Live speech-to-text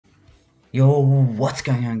Yo, what's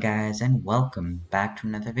going on guys, and welcome back to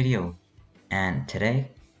another video. And today,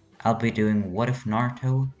 I'll be doing what if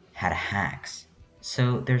Naruto had hacks.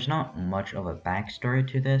 So there's not much of a backstory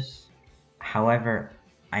to this. However,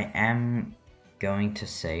 I am going to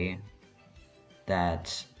say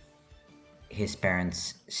that his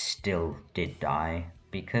parents still did die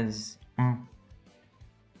because,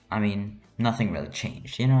 I mean, nothing really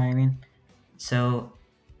changed, you know what I mean? So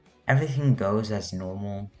everything goes as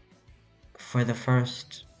normal for the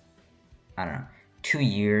first, I don't know, 2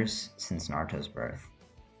 years since Naruto's birth,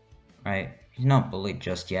 right? He's not bullied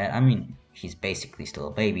just yet. I mean, he's basically still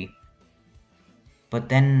a baby. But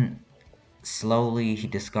then, slowly, he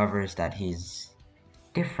discovers that he's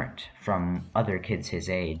different from other kids his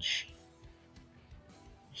age.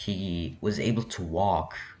 He was able to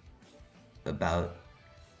walk about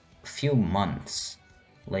a few months,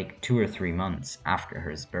 like 2 or 3 months after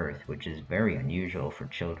his birth, which is very unusual for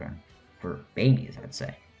children, for babies, I'd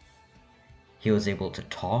say. He was able to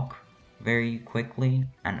talk very quickly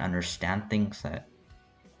and understand things that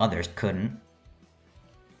others couldn't.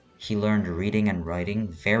 He learned reading and writing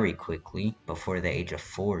very quickly before the age of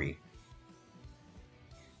 40.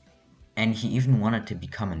 And he even wanted to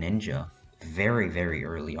become a ninja very, very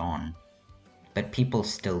early on. But people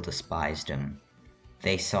still despised him.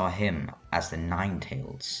 They saw him as the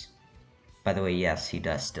Nine-Tails. By the way, yes, he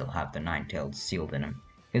does still have the Nine-Tails sealed in him.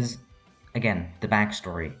 Because, again, the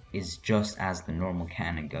backstory is just as the normal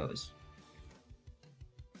canon goes.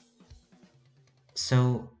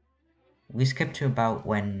 So, we skip to about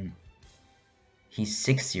when he's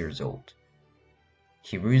 6 years old.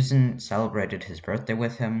 Hiruzen celebrated his birthday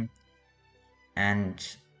with him, and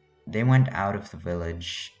they went out of the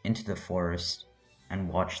village into the forest and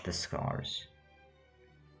watched the stars.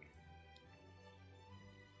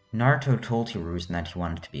 Naruto told Hiruzen that he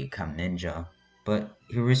wanted to become ninja, but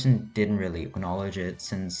Hiruzen didn't really acknowledge it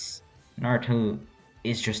since Naruto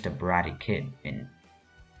is just a bratty kid in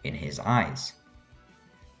his eyes.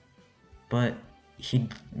 But he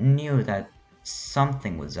knew that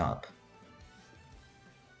something was up.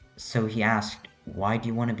 So he asked, "Why do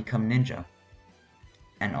you want to become ninja?"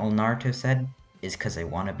 And all Naruto said is, "'Cause I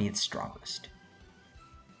want to be the strongest."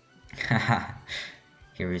 Haha,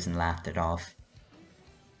 Hiruzen laughed it off.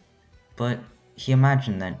 But he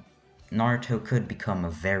imagined that Naruto could become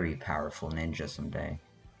a very powerful ninja someday.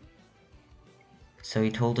 So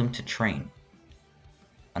he told him to train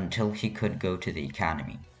until he could go to the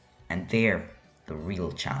academy, and there the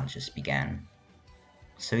real challenges began.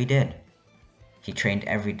 So he did. He trained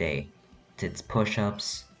every day, did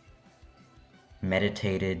push-ups,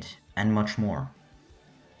 meditated, and much more.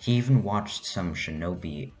 He even watched some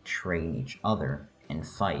shinobi train each other and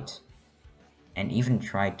fight, and even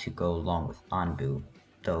tried to go along with Anbu,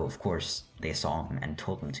 though of course they saw him and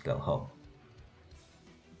told him to go home.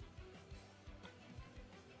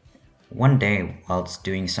 One day, whilst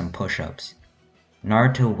doing some push-ups,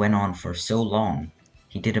 Naruto went on for so long,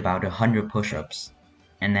 he did about 100 push-ups,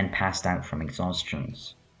 and then passed out from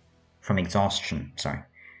exhaustion,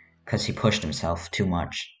 cause he pushed himself too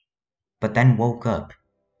much, but then woke up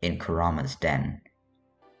in Kurama's den.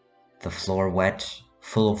 The floor wet,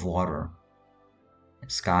 full of water,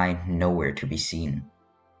 sky nowhere to be seen.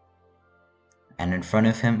 And in front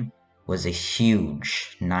of him was a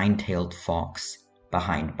huge nine-tailed fox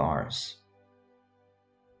behind bars.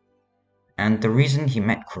 And the reason he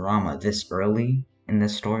met Kurama this early in the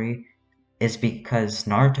story is because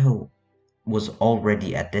Naruto was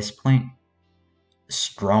already at this point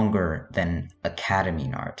stronger than Academy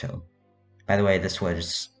Naruto. By the way, this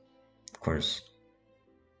was, of course,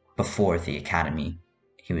 before the Academy.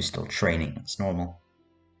 He was still training as normal.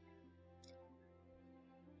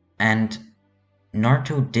 And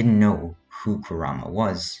Naruto didn't know who Kurama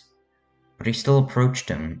was, but he still approached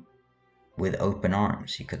him with open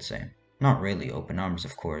arms, you could say. Not really open arms,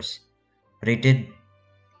 of course, but he did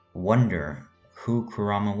wonder who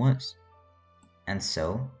Kurama was. And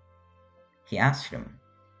so, he asked him,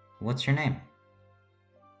 "What's your name?"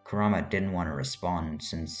 Kurama didn't want to respond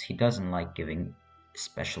since he doesn't like giving,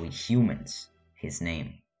 especially humans, his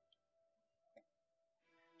name.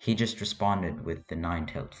 He just responded with the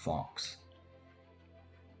nine-tailed fox.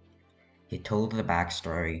 He told the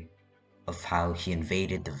backstory of how he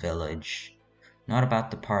invaded the village, not about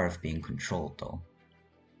the part of being controlled though,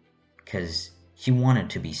 because he wanted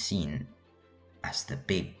to be seen as the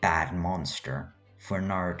big bad monster for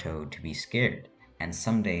Naruto to be scared and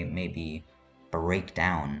someday maybe break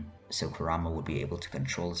down so Kurama would be able to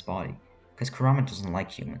control his body, because Kurama doesn't like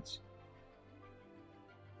humans.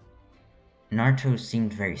 Naruto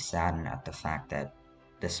seemed very saddened at the fact that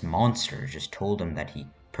this monster just told him that he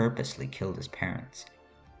purposely killed his parents,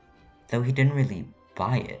 though he didn't really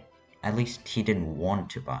buy it. At least he didn't want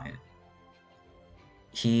to buy it.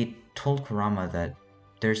 He told Kurama that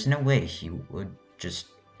there's no way he would just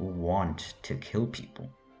want to kill people.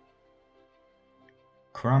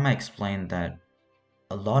 Kurama explained that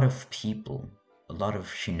a lot of people, a lot of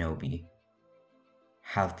shinobi,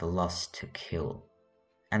 have the lust to kill,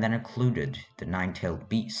 and that included the nine-tailed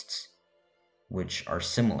beasts, which are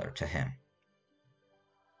similar to him.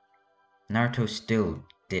 Naruto still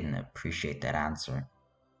didn't appreciate that answer,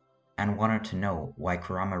 and wanted to know why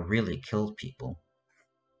Kurama really killed people.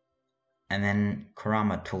 And then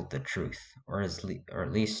Kurama told the truth, or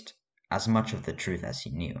at least as much of the truth as he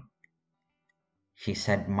knew. He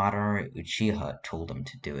said Madara Uchiha told him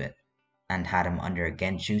to do it, and had him under a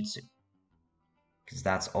genjutsu. Because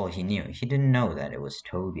that's all he knew. He didn't know that it was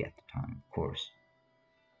Toby at the time, of course.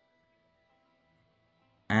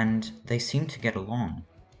 And they seemed to get along.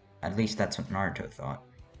 At least that's what Naruto thought,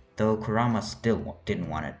 though Kurama still didn't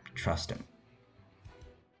want to trust him.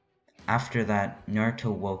 After that,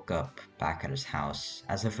 Naruto woke up back at his house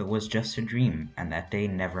as if it was just a dream and that day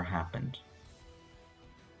never happened.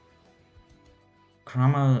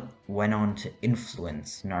 Kurama went on to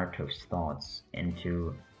influence Naruto's thoughts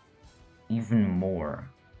into even more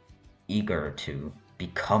eager to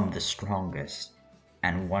become the strongest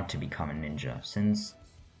and want to become a ninja, since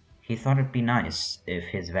he thought it'd be nice if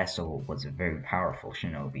his vessel was a very powerful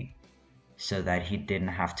shinobi, so that he didn't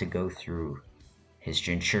have to go through his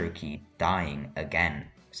Jinchuriki dying again,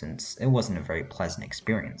 since it wasn't a very pleasant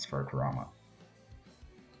experience for Kurama.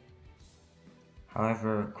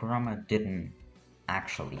 However, Kurama didn't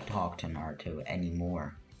actually talk to Naruto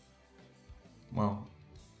anymore. Well,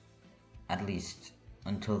 at least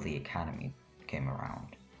until the academy came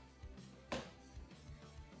around.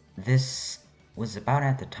 This was about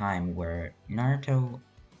at the time where Naruto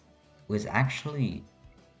was actually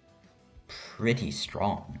pretty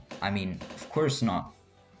strong. I mean, of course not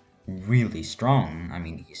really strong. I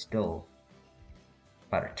mean, he's still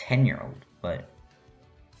about a 10-year-old, but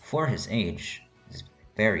for his age, he's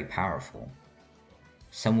very powerful.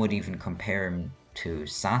 Some would even compare him to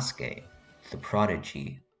Sasuke, the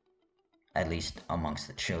prodigy, at least amongst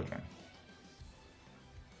the children.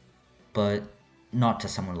 But not to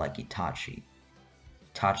someone like Itachi.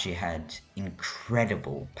 Itachi had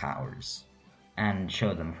incredible powers, and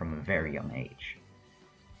showed them from a very young age.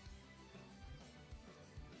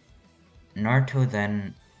 Naruto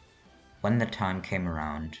then, when the time came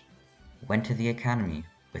around, went to the academy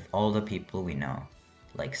with all the people we know,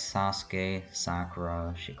 like Sasuke,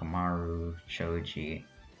 Sakura, Shikamaru, Choji,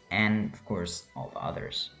 and of course all the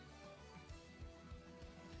others.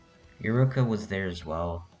 Iruka was there as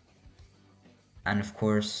well, and of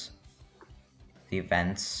course the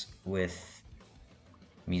events with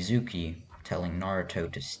Mizuki telling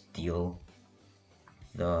Naruto to steal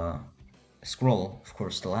the scroll, of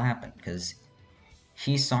course, still happened, because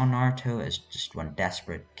he saw Naruto as just one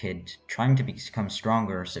desperate kid trying to become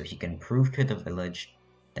stronger so he can prove to the village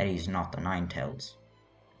that he's not the Nine-Tails.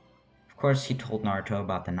 Of course, he told Naruto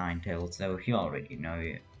about the Nine-Tails, though he already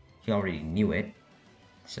knew it,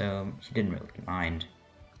 so he didn't really mind.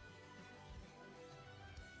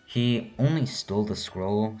 He only stole the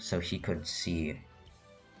scroll so he could see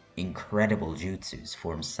incredible jutsus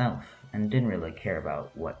for himself, and didn't really care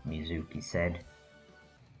about what Mizuki said.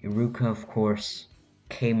 Iruka, of course,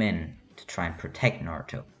 came in to try and protect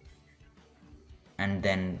Naruto, and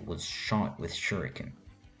then was shot with shuriken.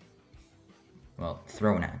 Well,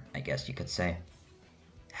 thrown at, I guess you could say.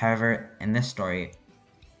 However, in this story,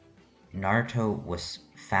 Naruto was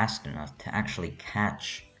fast enough to actually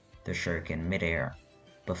catch the shuriken midair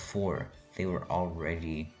before they were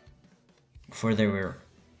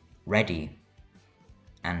ready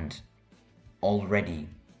and already,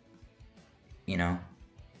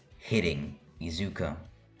 hitting Iruka,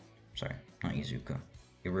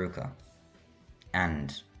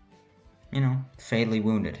 and, fatally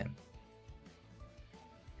wounded him.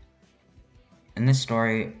 In this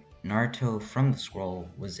story, Naruto from the scroll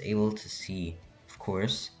was able to see, of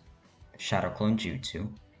course, Shadow Clone Jutsu,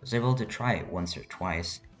 was able to try it once or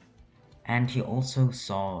twice, and he also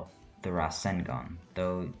saw the Rasengan,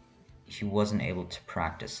 though he wasn't able to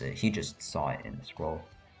practice it, he just saw it in the scroll.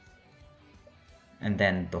 And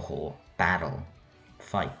then the whole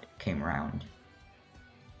fight came around.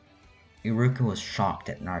 Iruka was shocked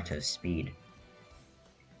at Naruto's speed,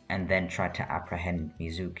 and then tried to apprehend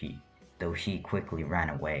Mizuki, though he quickly ran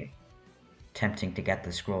away, attempting to get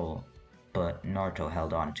the scroll, but Naruto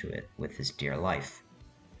held on to it with his dear life.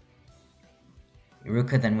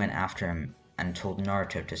 Iruka then went after him and told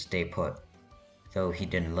Naruto to stay put, though he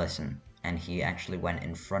didn't listen, and he actually went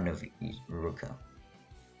in front of Iruka.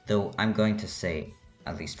 Though I'm going to say,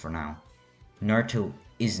 at least for now, Naruto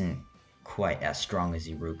isn't quite as strong as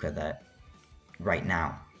Iruka that right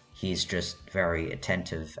now. He's just very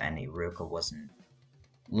attentive, and Iruka wasn't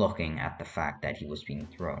looking at the fact that he was being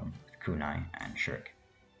thrown with kunai and shirk.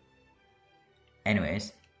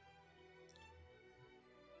 Anyways,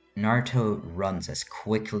 Naruto runs as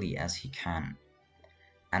quickly as he can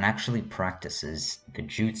and actually practices the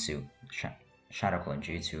jutsu, Shadow Clone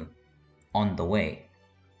Jutsu, on the way,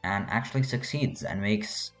 and actually succeeds and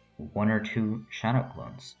makes 1 or 2 Shadow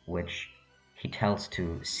Clones, which he tells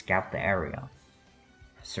to scout the area,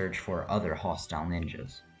 search for other hostile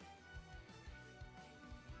ninjas.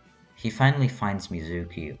 He finally finds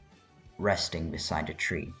Mizuki resting beside a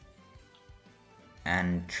tree,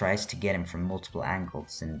 and tries to get him from multiple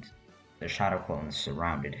angles, and the Shadow Clones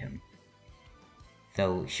surrounded him,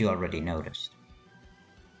 though he already noticed.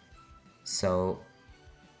 So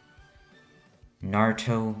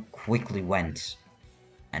Naruto quickly went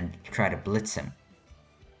and tried to blitz him,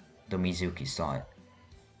 though Mizuki saw it,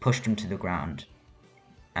 pushed him to the ground,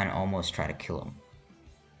 and almost tried to kill him.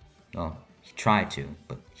 Well, he tried to,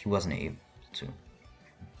 but he wasn't able to.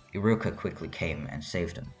 Iruka quickly came and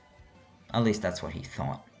saved him. At least that's what he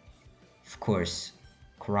thought. Of course,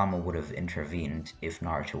 Kurama would have intervened if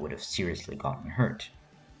Naruto would have seriously gotten hurt,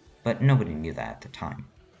 but nobody knew that at the time,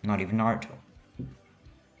 not even Naruto.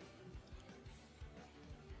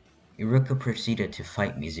 Iruka proceeded to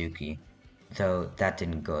fight Mizuki, though that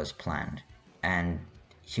didn't go as planned, and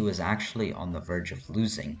he was actually on the verge of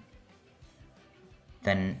losing.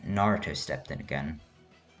 Then Naruto stepped in again,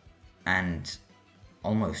 and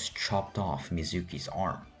almost chopped off Mizuki's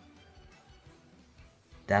arm.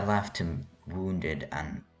 That left him wounded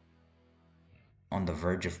and on the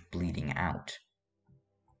verge of bleeding out.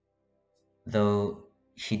 Though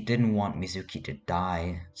he didn't want Mizuki to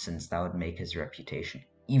die, since that would make his reputation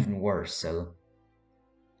even worse, so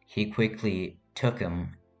he quickly took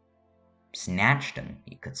him, snatched him,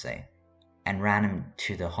 you could say, and ran him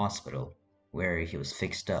to the hospital, where he was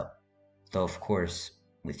fixed up, though of course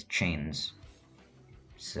with chains,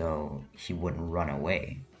 so he wouldn't run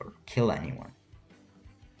away or kill anyone.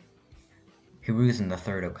 Hiruzen, the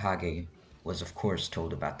third Hokage, was of course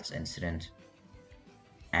told about this incident,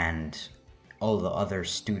 and all the other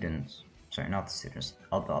students, not the students,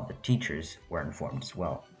 all the other teachers were informed as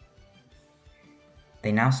well.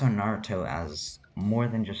 They now saw Naruto as more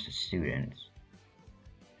than just a student,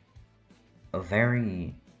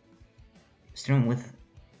 student with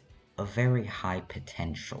a very high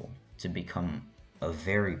potential to become a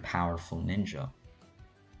very powerful ninja,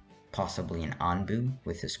 possibly an Anbu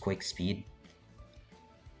with his quick speed,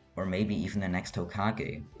 or maybe even the next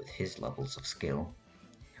Hokage with his levels of skill.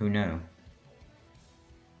 Who knows?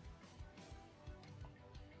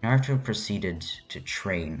 Naruto proceeded to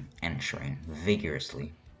train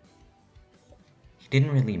vigorously. He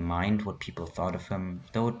didn't really mind what people thought of him,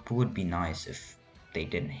 though it would be nice if they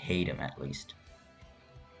didn't hate him at least.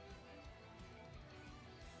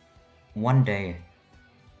 One day,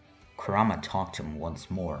 Kurama talked to him once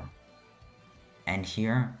more, and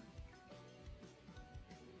here,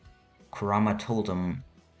 Kurama told him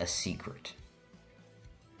a secret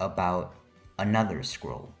about another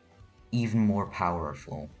scroll, even more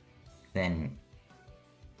powerful than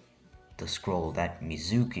the scroll that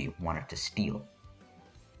Mizuki wanted to steal.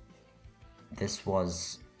 This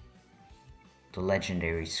was the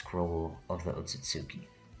legendary scroll of the Otsutsuki.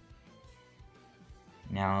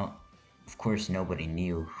 Now, of course, nobody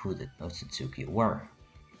knew who the Otsutsuki were,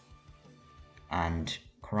 and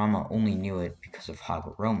Kurama only knew it because of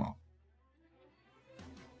Hagoromo.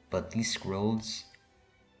 But these scrolls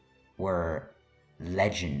were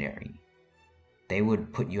legendary. They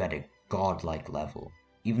would put you at a godlike level,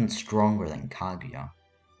 even stronger than Kaguya.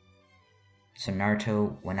 So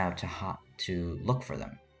Naruto went out to look for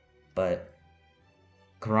them, but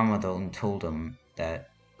Kurama though told him that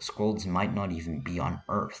scrolls might not even be on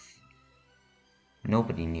Earth.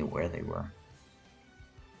 Nobody knew where they were.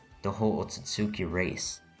 The whole Otsutsuki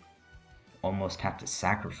race almost had to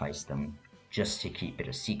sacrifice them just to keep it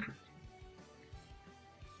a secret.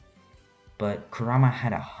 But Kurama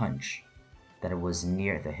had a hunch that it was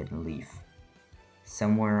near the hidden leaf,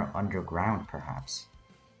 somewhere underground perhaps.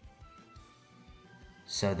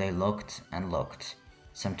 So they looked and looked.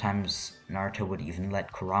 Sometimes Naruto would even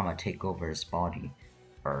let Kurama take over his body,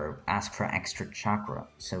 or ask for extra chakra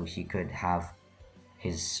so he could have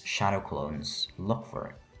his shadow clones look for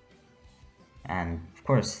it. And of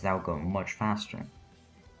course that would go much faster.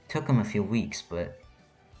 It took him a few weeks, but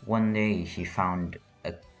one day he found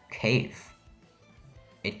a cave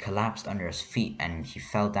It collapsed under his feet and he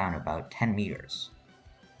fell down about 10 meters.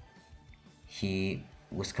 He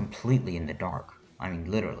was completely in the dark. I mean,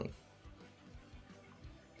 literally.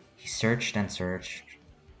 He searched and searched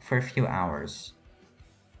for a few hours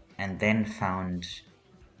and then found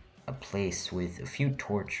a place with a few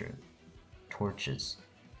torches.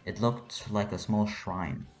 It looked like a small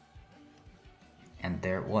shrine. And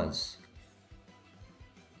there it was.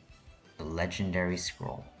 The legendary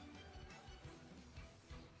scroll.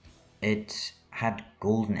 It had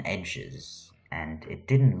golden edges, and it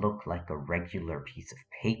didn't look like a regular piece of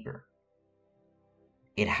paper.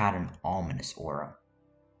 It had an ominous aura,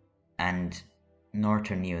 and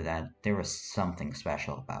Naruto knew that there was something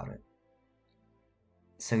special about it.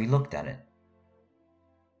 So he looked at it,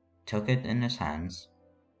 took it in his hands,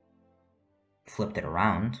 flipped it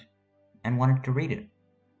around, and wanted to read it.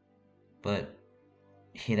 But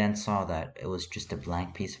he then saw that it was just a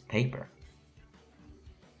blank piece of paper.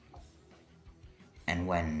 And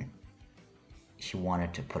when he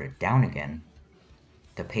wanted to put it down again,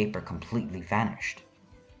 the paper completely vanished.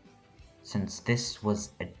 Since this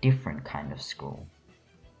was a different kind of scroll.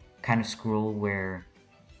 Kind of scroll where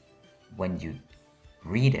when you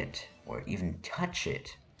read it or even touch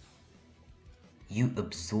it, you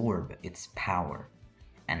absorb its power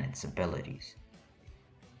and its abilities.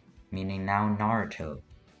 Meaning now Naruto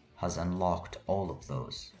has unlocked all of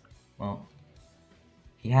those. Well,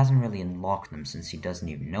 he hasn't really unlocked them since he doesn't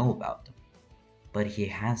even know about them, but he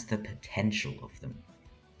has the potential of them.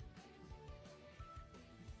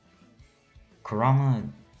 Kurama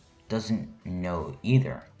doesn't know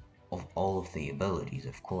either of all of the abilities,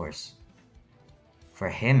 of course. For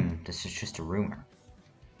him, this is just a rumor.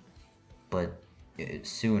 But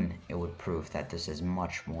soon it would prove that this is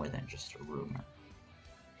much more than just a rumor.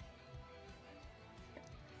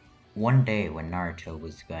 One day when Naruto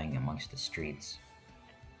was going amongst the streets,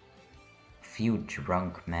 a few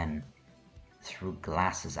drunk men threw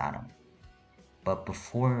glasses at him. But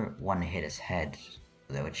before one hit his head,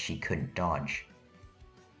 which he couldn't dodge,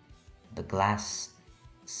 the glass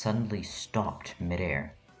suddenly stopped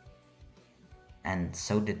midair, and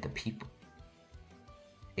so did the people.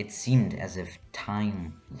 It seemed as if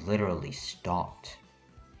time literally stopped.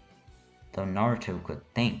 Though Naruto could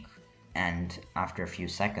think, and after a few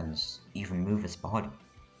seconds, even move his body.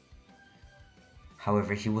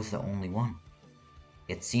 However, he was the only one.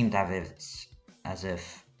 It seemed as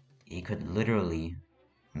if he could literally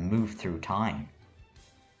move through time.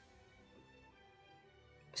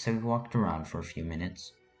 So he walked around for a few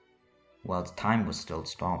minutes. Well, the time was still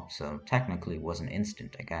stopped, so technically it was an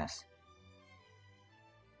instant, I guess.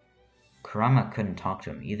 Kurama couldn't talk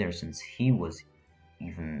to him either since he was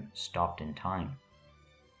even stopped in time.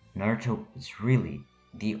 Naruto was really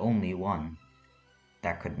the only one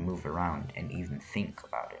that could move around and even think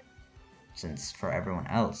about it, since for everyone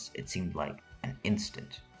else it seemed like an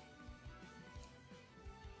instant.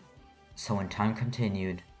 So when time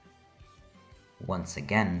continued, once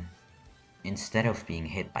again, instead of being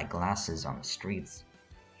hit by glasses on the streets,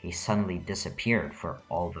 he suddenly disappeared for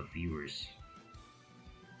all the viewers.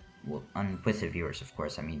 Well, with the viewers, of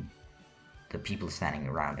course, I mean the people standing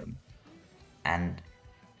around him. And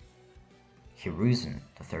Hiruzen,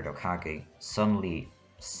 the third Hokage, suddenly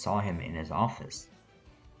saw him in his office.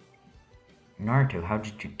 Naruto, how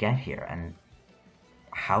did you get here? And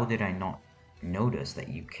how did I not notice that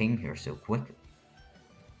you came here so quickly?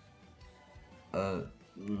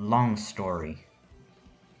 Long story.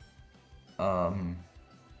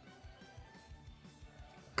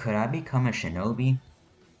 Could I become a shinobi?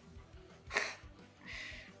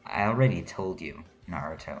 I already told you,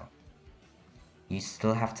 Naruto. You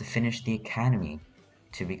still have to finish the academy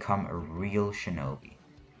to become a real shinobi.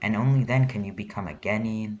 And only then can you become a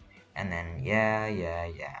genin, and then yeah,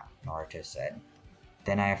 Naruto said.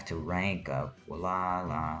 Then I have to rank up,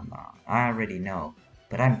 la. I already know,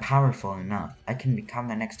 but I'm powerful enough. I can become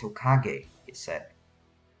the next Hokage, he said.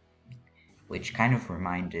 Which kind of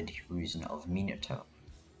reminded Hiruzen of Minato,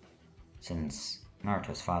 since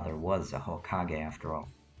Naruto's father was a Hokage after all.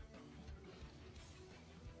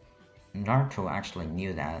 Naruto actually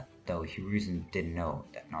knew that, though Hiruzen didn't know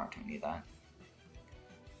that Naruto knew that,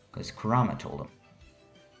 because Kurama told him.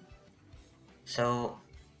 So,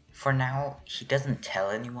 for now, he doesn't tell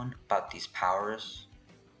anyone about these powers,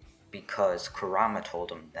 because Kurama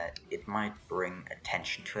told him that it might bring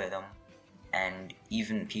attention to them, and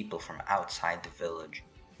even people from outside the village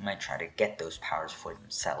might try to get those powers for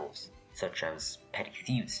themselves, such as petty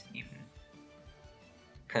thieves even.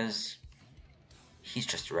 Because he's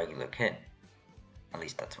just a regular kid. At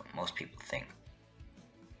least that's what most people think.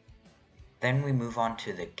 Then we move on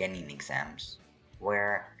to the Genin exams.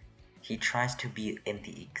 where he tries to be in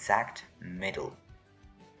the exact middle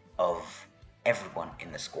of everyone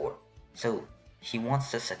in the score. So he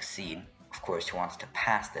wants to succeed, of course he wants to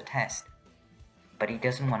pass the test, but he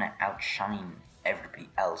doesn't want to outshine everybody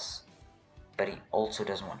else, but he also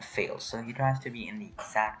doesn't want to fail. So he tries to be in the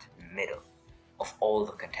exact middle of all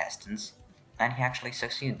the contestants, and he actually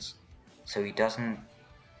succeeds. So he doesn't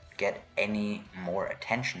get any more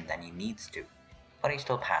attention than he needs to, but he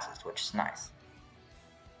still passes, which is nice.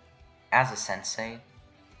 As a sensei,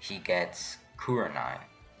 he gets Kurenai,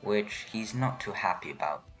 which he's not too happy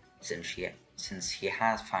about, since he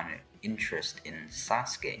has found an interest in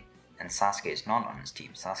Sasuke, and Sasuke is not on his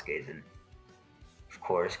team. Sasuke is in, of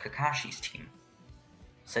course, Kakashi's team.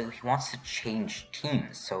 So he wants to change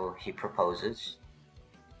teams, so he proposes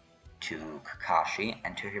to Kakashi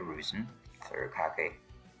and to Hiruzen, third Hokage,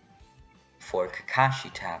 for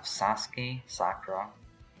Kakashi to have Sasuke, Sakura,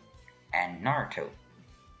 and Naruto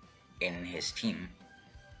in his team,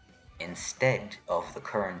 instead of the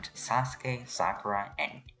current Sasuke, Sakura,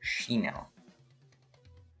 and Shino,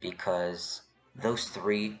 because those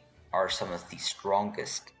three are some of the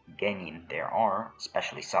strongest genin there are,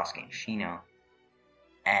 especially Sasuke and Shino,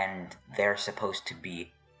 and they're supposed to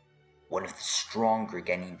be one of the stronger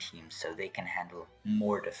genin teams so they can handle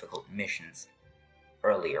more difficult missions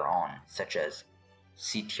earlier on, such as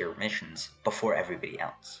C-tier missions, before everybody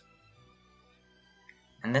else.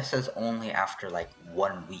 And this is only after like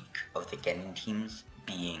 1 week of the genin teams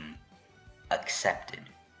being accepted,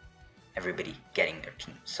 everybody getting their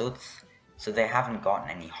team. So they haven't gotten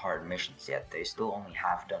any hard missions yet, they still only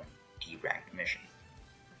have done D-ranked missions.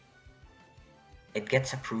 It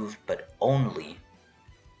gets approved, but only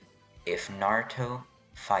if Naruto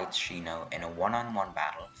fights Shino in a one-on-one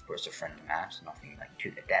battle, of course a friendly match, nothing like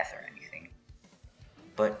to the death or anything.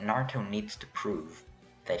 But Naruto needs to prove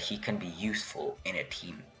that he can be useful in a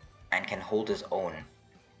team and can hold his own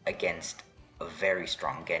against a very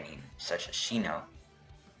strong genin such as Shino,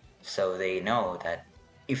 so they know that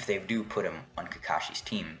if they do put him on Kakashi's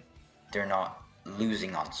team, they're not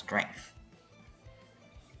losing on strength.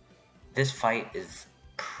 This fight is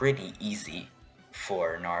pretty easy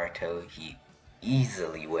for Naruto. He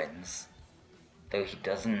easily wins, though he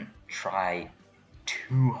doesn't try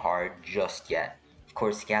too hard just yet. Of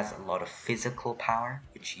course, he has a lot of physical power,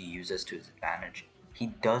 which he uses to his advantage. He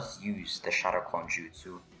does use the Shadow Clone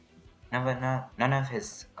Jutsu. None of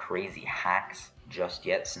his crazy hacks just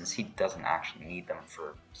yet, since he doesn't actually need them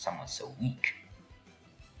for someone so weak.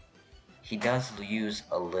 He does use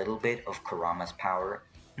a little bit of Kurama's power,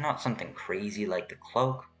 not something crazy like the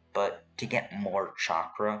cloak, but to get more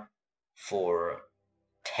chakra for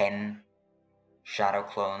 10 shadow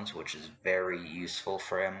clones, which is very useful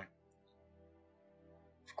for him.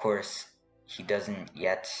 Of course, he doesn't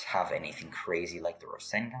yet have anything crazy like the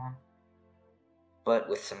Rasengan, but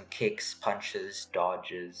with some kicks, punches,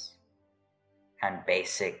 dodges, and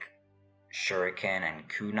basic shuriken and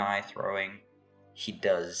kunai throwing, he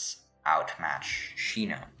does outmatch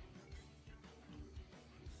Shino.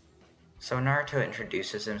 So Naruto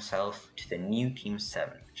introduces himself to the new Team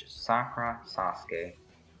 7, which is Sakura, Sasuke,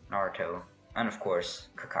 Naruto, and of course,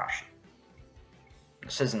 Kakashi.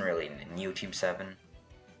 This isn't really the new Team 7,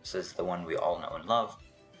 this is the one we all know and love,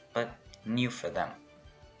 but new for them.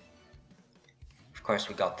 Of course,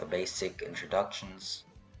 we got the basic introductions.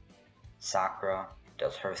 Sakura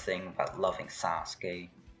does her thing about loving Sasuke.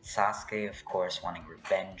 Sasuke, of course, wanting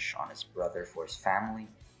revenge on his brother for his family.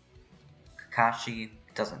 Kakashi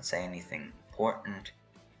doesn't say anything important,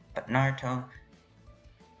 but Naruto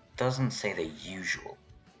doesn't say the usual.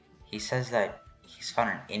 He says that he's found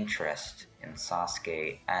an interest in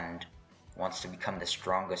Sasuke and wants to become the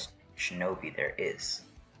strongest shinobi there is.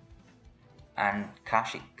 And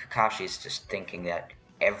Kakashi is just thinking that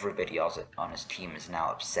everybody else on his team is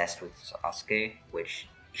now obsessed with Sasuke, which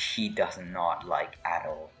he does not like at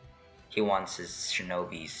all. He wants his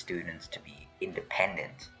shinobi students to be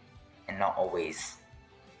independent and not always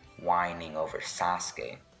whining over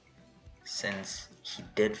Sasuke, since he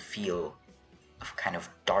did feel a kind of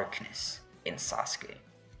darkness in Sasuke.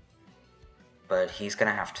 But he's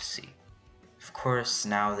gonna have to see. Of course,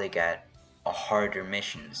 now they get a harder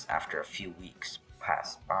missions after a few weeks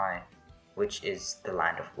pass by, which is the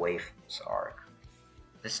Land of Waifus arc.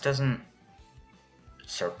 This doesn't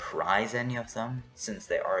surprise any of them, since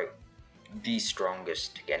they are the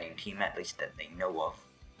strongest genin team, at least that they know of.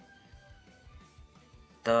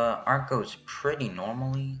 The arc goes pretty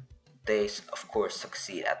normally. They, of course,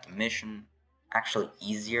 succeed at the mission, actually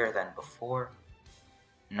easier than before.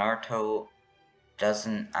 Naruto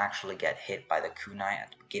doesn't actually get hit by the kunai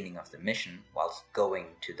at the beginning of the mission whilst going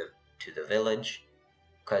to the village,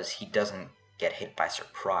 because he doesn't get hit by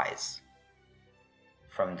surprise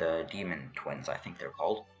from the demon twins, I think they're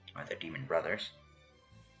called, or the demon brothers.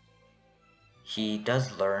 He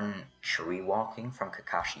does learn tree walking from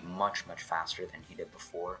Kakashi much faster than he did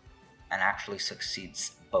before, and actually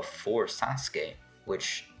succeeds before Sasuke,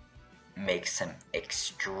 which makes him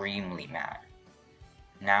extremely mad.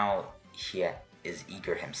 Now he is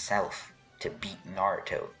eager himself to beat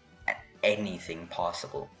Naruto at anything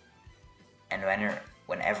possible. And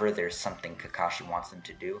whenever there's something Kakashi wants him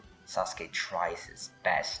to do, Sasuke tries his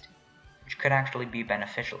best, which could actually be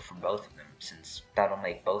beneficial for both of them, since that'll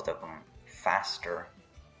make both of them faster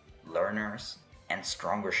learners and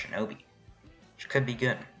stronger shinobi, which could be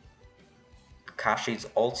good. Kakashi's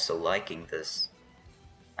also liking this,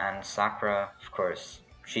 and Sakura, of course,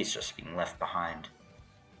 she's just being left behind.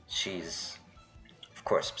 She's, of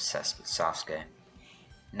course, obsessed with Sasuke.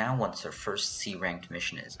 Now once her first C-ranked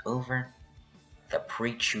mission is over, the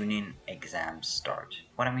pre-tuning exams start.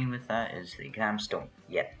 What I mean with that is the exams don't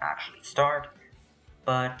yet actually start,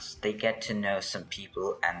 but they get to know some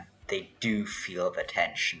people and they do feel the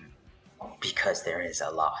tension, because there is a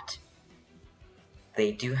lot.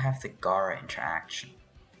 They do have the Gaara interaction,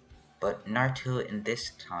 but Naruto in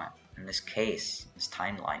this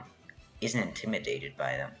timeline, isn't intimidated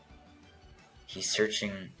by them. He's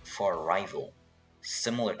searching for a rival,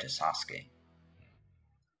 similar to Sasuke.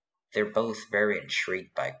 They're both very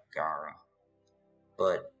intrigued by Gaara,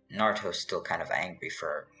 but Naruto's still kind of angry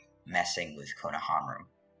for messing with Konohamaru.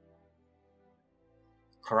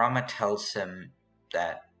 Kurama tells him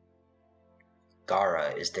that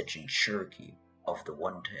Gaara is the Jinchuriki of the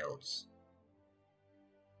One-Tails,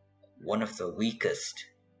 one of the weakest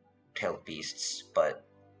tailed beasts, but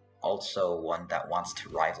also one that wants to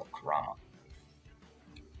rival Kurama.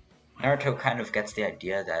 Naruto kind of gets the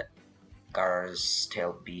idea that Gaara's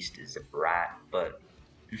tailed beast is a brat, but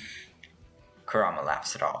Kurama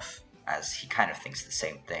laughs it off, as he kind of thinks the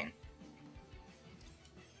same thing.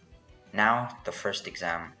 Now the first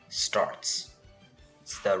exam starts.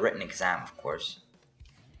 It's the written exam, of course.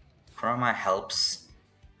 Kurama helps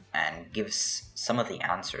and gives some of the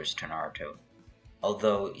answers to Naruto,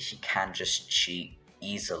 although he can just cheat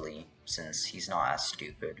easily since he's not as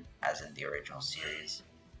stupid as in the original series.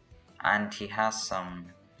 And he has some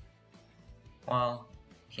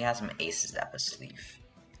aces up his sleeve.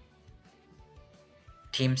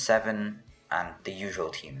 Team 7 and the usual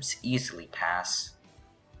teams easily pass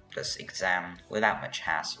this exam without much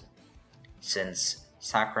hassle, since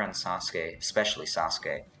Sakura and Sasuke, especially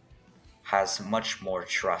Sasuke, has much more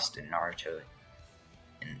trust in Naruto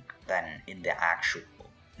than in the actual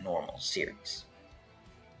normal series.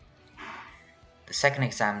 The second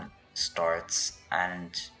exam starts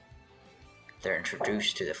and they're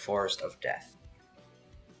introduced to the Forest of Death.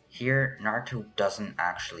 Here, Naruto doesn't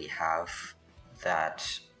actually have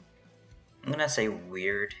that, I'm gonna say,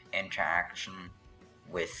 weird interaction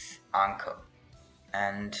with Anko.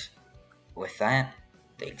 And with that,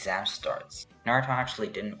 the exam starts. Naruto actually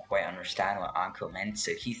didn't quite understand what Anko meant,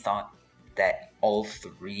 so he thought that all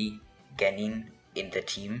 3 genin in the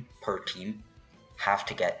team, per team, have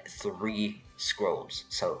to get 3 scrolls,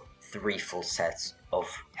 so 3 full sets of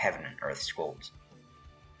Heaven and Earth scrolls.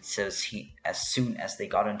 So as soon as they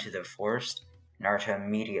got into the forest, Naruto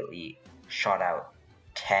immediately shot out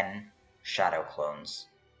 10 shadow clones,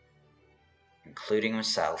 including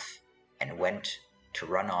himself, and went to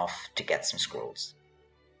run off to get some scrolls.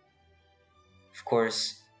 Of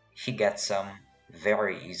course, he gets some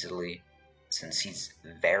very easily, since he's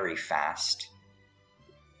very fast,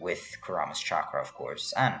 with Kurama's chakra, of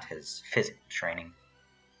course, and his physical training.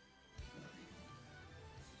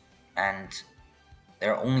 And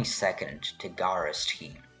they're only second to Gaara's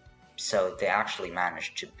team, so they actually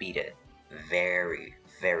managed to beat it very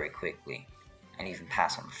quickly, and even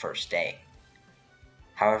pass on the first day.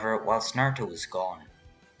 However, whilst Naruto was gone,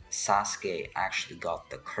 Sasuke actually got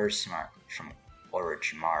the curse mark from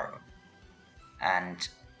Orochimaru, and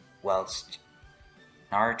whilst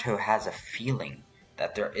Naruto has a feeling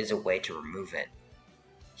that there is a way to remove it,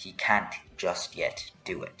 he can't just yet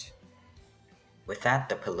do it. With that,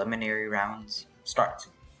 the preliminary rounds start.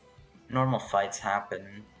 Normal fights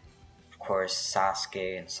happen. Of course,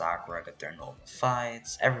 Sasuke and Sakura get their normal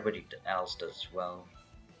fights. Everybody else does as well,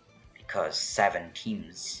 because 7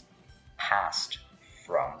 teams passed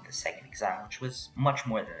from the second exam, which was much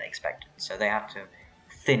more than they expected, so they had to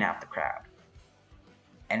thin out the crowd.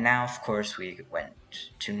 And now, of course, we went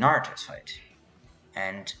to Naruto's fight.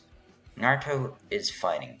 And Naruto is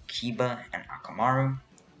fighting Kiba and Akamaru,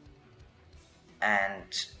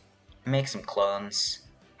 and makes some clones.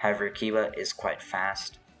 However, Kiba is quite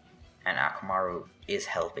fast, and Akamaru is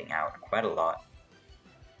helping out quite a lot.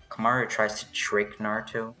 Kamaru tries to trick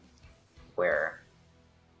Naruto, where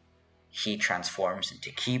he transforms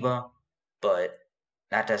into Kiba, but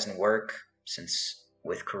that doesn't work, since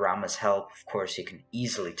with Kurama's help, of course, he can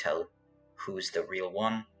easily tell who's the real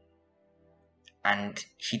one. And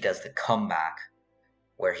he does the comeback,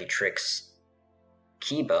 where he tricks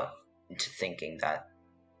Kiba into thinking that,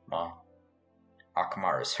 well,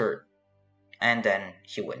 Akamaru is hurt, and then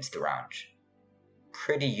he wins the round.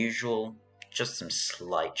 Pretty usual, just some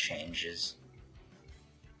slight changes.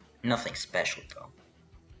 Nothing special though.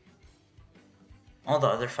 All the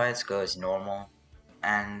other fights go as normal,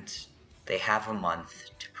 and they have a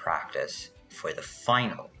month to practice for the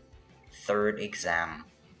final, third exam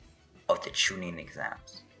of the Chunin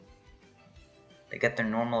exams. They get their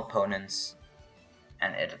normal opponents,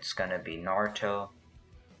 and it's gonna be Naruto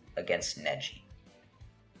against Neji,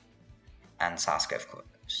 and Sasuke, of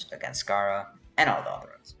course, against Gaara, and all the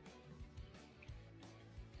others.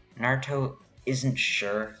 Naruto isn't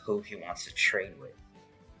sure who he wants to train with.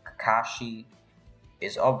 Kakashi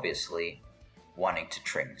is obviously wanting to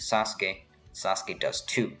train with Sasuke. Sasuke does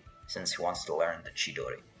too, since he wants to learn the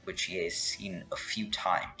Chidori, which he has seen a few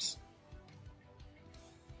times.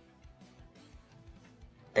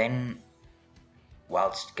 Then,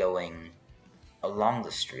 whilst going along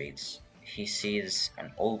the streets, he sees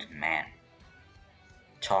an old man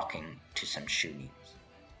talking to some Chunins.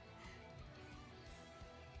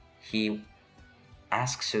 He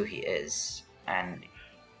asks who he is, and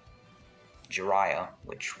Jiraiya,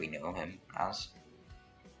 which we know him as,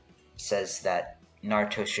 says that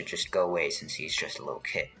Naruto should just go away since he's just a little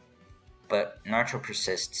kid. But Naruto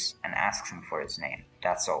persists and asks him for his name,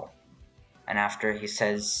 that's all. And after he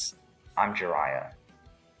says, "I'm Jiraiya,"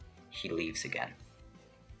 he leaves again.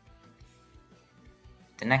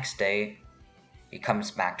 The next day, he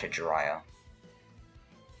comes back to Jiraiya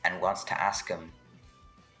and wants to ask him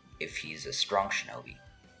if he's a strong shinobi.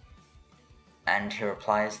 And he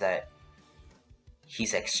replies that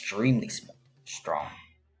he's extremely strong,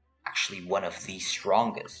 actually one of the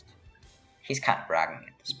strongest. He's kind of bragging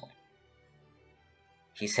at this point.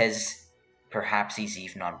 He says perhaps he's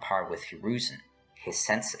even on par with Hiruzen, his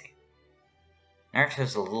sensei.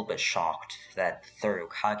 Naruto's a little bit shocked that the third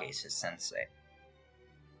Hokage is his sensei,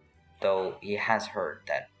 though he has heard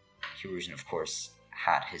that Hiruzen, of course,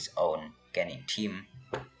 had his own Genin team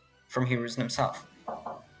from Hiruzen himself.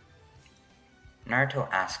 Naruto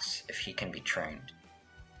asks if he can be trained,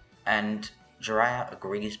 and Jiraiya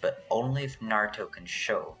agrees, but only if Naruto can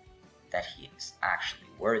show that he is actually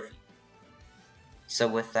worthy. So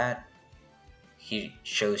with that, he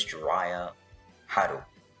shows Jiraiya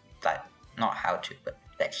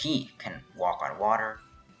that he can walk on water,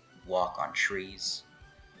 walk on trees,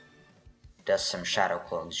 does some shadow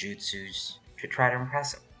clone jutsus to try to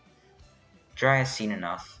impress him. Jiraiya's seen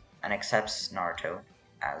enough and accepts Naruto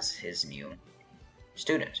as his new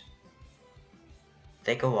student.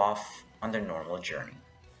 They go off on their normal journey,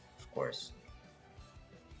 of course.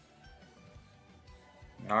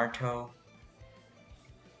 Naruto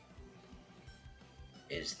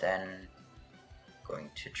is then going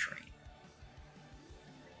to train.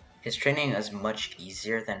 His training is much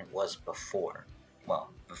easier than it was before.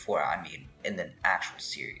 Well, before I mean in the actual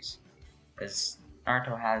series. Because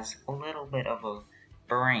Naruto has a little bit of a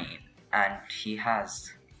brain, and he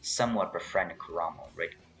has somewhat befriended Kurama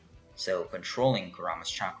already. So controlling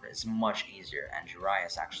Kurama's chakra is much easier, and Jiraiya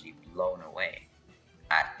is actually blown away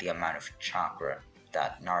at the amount of chakra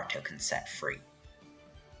that Naruto can set free.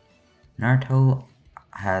 Naruto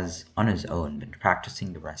has, on his own, been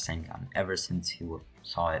practicing the Rasengan ever since he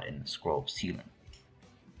saw it in the scroll of sealing.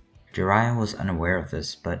 Jiraiya was unaware of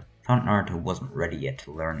this, but thought Naruto wasn't ready yet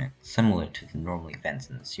to learn it, similar to the normal events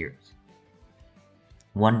in the series.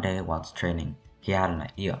 One day, whilst training, he had an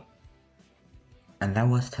idea, and that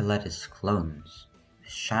was to let his clones,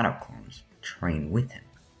 his shadow clones, train with him,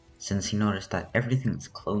 since he noticed that everything his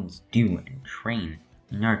clones do and train,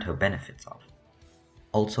 Naruto benefits off.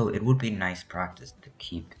 Also, it would be nice practice to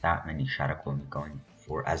keep that many shadow clones going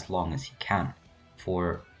for as long as he can,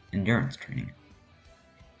 for endurance training.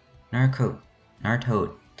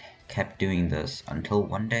 Naruto kept doing this until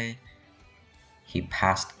one day, he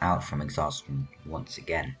passed out from exhaustion once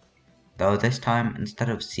again. Though this time, instead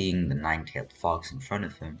of seeing the nine-tailed fox in front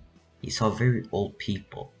of him, he saw very old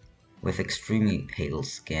people with extremely pale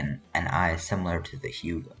skin and eyes similar to the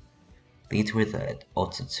Hyuga. These were the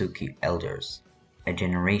Otsutsuki elders, a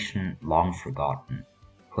generation long forgotten,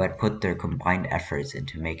 who had put their combined efforts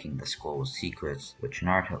into making the scroll's secrets, which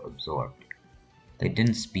Naruto absorbed. They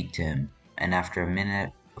didn't speak to him, and after a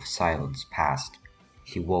minute of silence passed,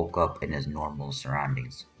 he woke up in his normal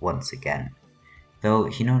surroundings once again, though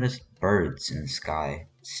he noticed birds in the sky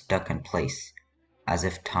stuck in place, as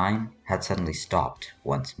if time had suddenly stopped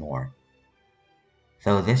once more.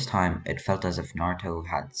 Though this time it felt as if Naruto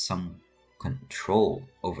had some control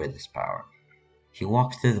over this power. He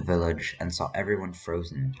walked through the village and saw everyone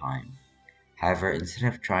frozen in time. However,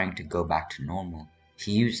 instead of trying to go back to normal,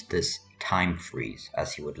 he used this time freeze,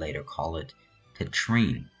 as he would later call it, to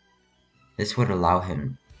train. This would allow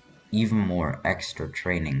him even more extra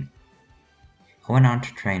training. He went on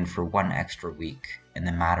to train for 1 extra week in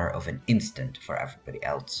the matter of an instant for everybody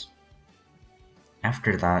else.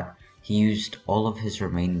 After that, he used all of his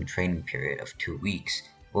remaining training period of 2 weeks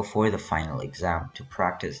before the final exam to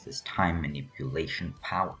practice this time manipulation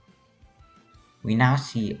power. We now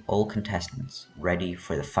see all contestants ready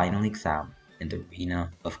for the final exam in the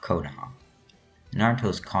arena of Konoha. Naruto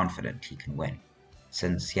is confident he can win,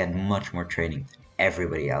 since he had much more training than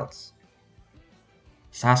everybody else.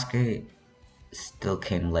 Sasuke still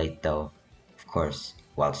came late though, of course,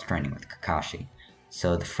 whilst training with Kakashi,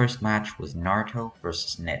 so the first match was Naruto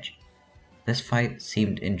versus Neji. This fight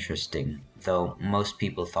seemed interesting, though most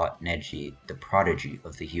people thought Neji, the prodigy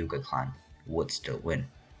of the Hyuga clan, would still win.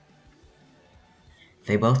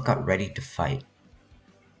 They both got ready to fight,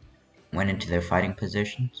 went into their fighting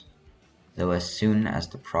positions, though as soon as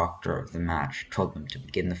the proctor of the match told them to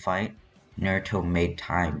begin the fight, Naruto made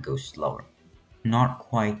time go slower. Not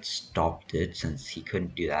quite stopped it since he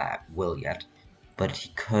couldn't do that at will yet, but he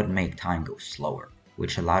could make time go slower,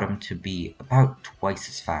 which allowed him to be about twice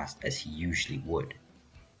as fast as he usually would.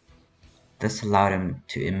 This allowed him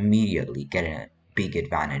to immediately get a big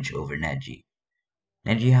advantage over Neji.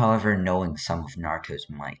 Neji, however, knowing some of Naruto's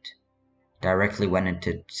might, directly went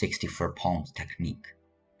into 64 palms technique,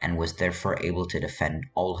 and was therefore able to defend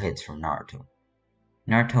all hits from Naruto.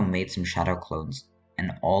 Naruto made some shadow clones,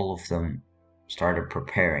 and all of them started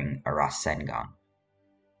preparing a Rasengan.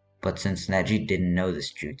 But since Neji didn't know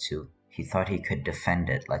this jutsu, he thought he could defend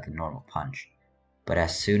it like a normal punch. But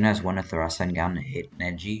as soon as one of the Rasengan hit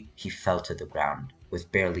Neji, he fell to the ground,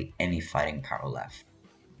 with barely any fighting power left.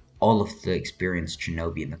 All of the experienced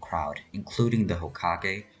shinobi in the crowd, including the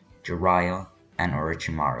Hokage, Jiraiya, and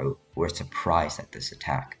Orochimaru, were surprised at this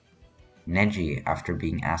attack. Neji, after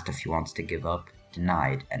being asked if he wants to give up,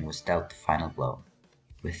 denied and was dealt the final blow.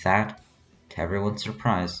 With that, to everyone's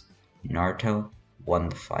surprise, Naruto won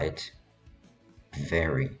the fight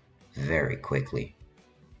very, very quickly.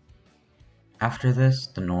 After this,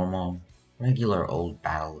 the normal, regular old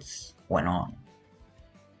battles went on.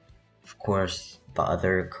 Of course, the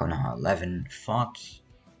other Konoha 11 fought,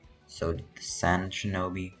 so did the Sand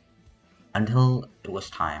Shinobi, until it was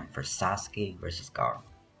time for Sasuke versus Gaara.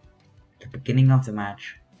 The beginning of the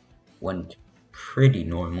match went pretty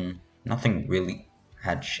normal, nothing really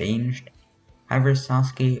had changed. However,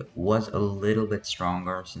 Sasuke was a little bit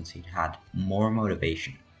stronger since he had more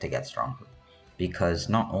motivation to get stronger, because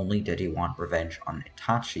not only did he want revenge on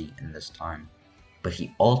Itachi in this time, but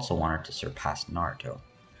he also wanted to surpass Naruto.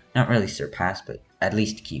 Not really surpass, but at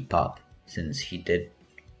least keep up, since he did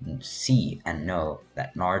see and know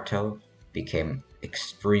that Naruto became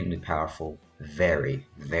extremely powerful very,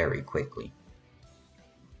 very quickly.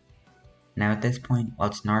 Now at this point,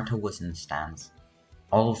 whilst Naruto was in the stands,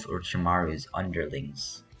 all of Orochimaru's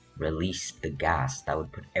underlings released the gas that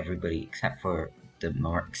would put everybody except for the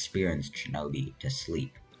more experienced shinobi to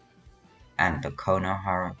sleep, and the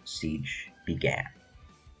Konoha siege began.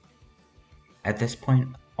 At this point,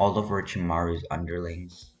 all of Orochimaru's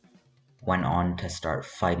underlings went on to start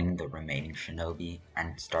fighting the remaining shinobi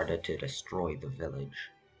and started to destroy the village.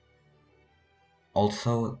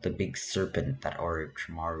 Also, the big serpent that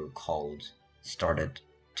Orochimaru called started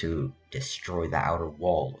to destroy the outer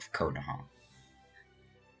wall of Konoha.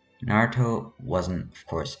 Naruto wasn't, of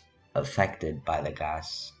course, affected by the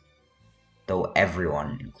gas, though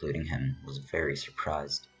everyone, including him, was very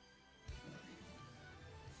surprised.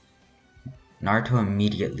 Naruto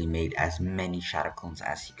immediately made as many shadow clones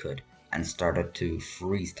as he could and started to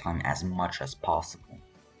freeze time as much as possible,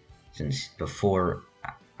 since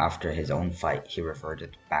after his own fight, he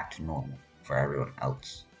reverted back to normal for everyone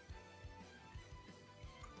else.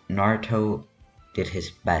 Naruto did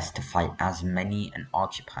his best to fight as many and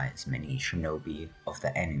occupy as many shinobi of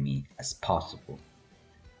the enemy as possible.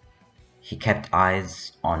 He kept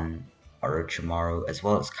eyes on Orochimaru as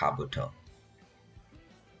well as Kabuto.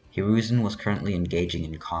 Hiruzen was currently engaging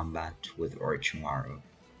in combat with Orochimaru,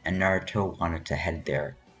 and Naruto wanted to head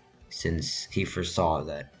there since he foresaw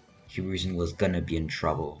that Hiruzen was gonna be in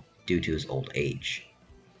trouble due to his old age.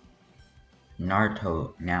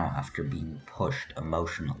 Naruto, now after being pushed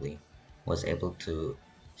emotionally, was able to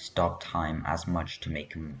stop time as much to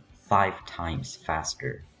make him 5 times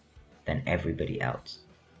faster than everybody else,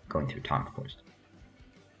 going through time of course.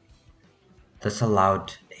 This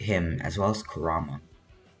allowed him, as well as Kurama,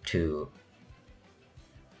 to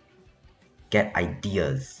get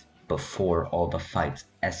ideas before all the fights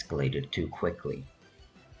escalated too quickly,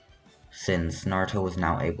 since Naruto was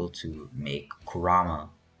now able to make Kurama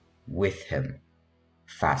with him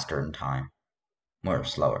faster in time, or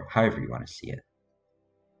slower, however you want to see it.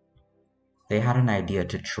 They had an idea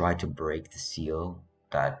to try to break the seal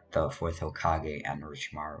that the third Hokage and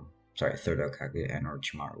Orochimaru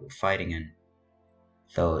were fighting in,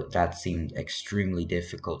 though that seemed extremely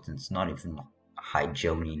difficult since not even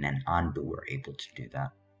Jonin and Anbu were able to do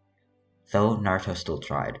that. Though Naruto still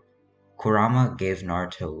tried, Kurama gave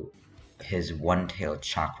Naruto his one-tailed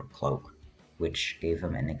chakra cloak, which gave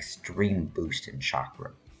him an extreme boost in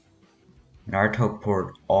chakra. Naruto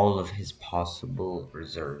poured all of his possible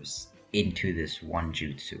reserves into this one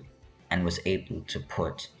jutsu, and was able to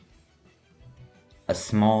put a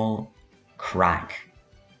small crack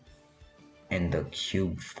in the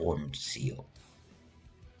cube-formed seal.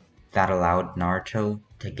 That allowed Naruto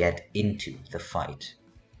to get into the fight,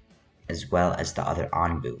 as well as the other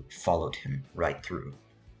Anbu followed him right through.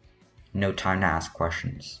 No time to ask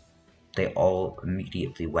questions. They all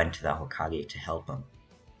immediately went to the Hokage to help him.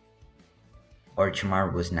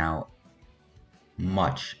 Orochimaru was now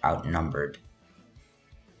much outnumbered,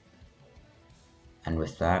 and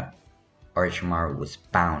with that, Orochimaru was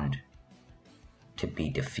bound to be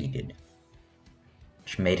defeated,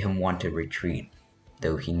 which made him want to retreat,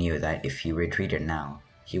 though he knew that if he retreated now,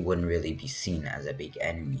 he wouldn't really be seen as a big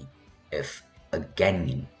enemy if a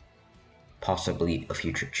Genin, possibly a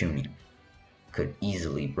future Chunin, could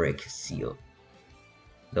easily break his seal.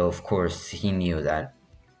 Though of course he knew that,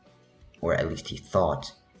 or at least he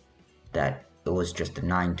thought, that it was just the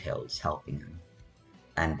Nine-Tails helping him,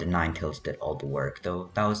 and the Nine-Tails did all the work,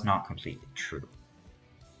 though that was not completely true.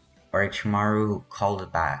 Orochimaru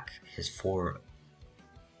called back his 4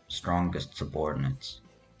 strongest subordinates,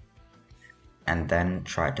 and then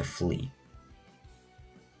tried to flee.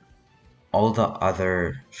 All the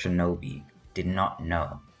other shinobi did not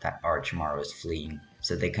know that Orochimaru was fleeing,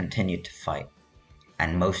 so they continued to fight,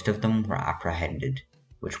 and most of them were apprehended,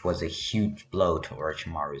 which was a huge blow to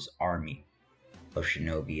Orochimaru's army of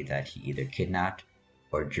shinobi that he either kidnapped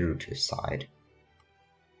or drew to his side.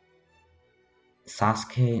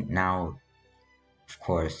 Sasuke now, of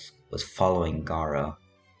course, was following Gaara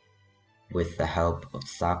with the help of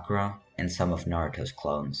Sakura and some of Naruto's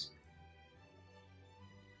clones.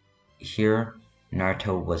 Here,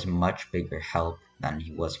 Naruto was much bigger help than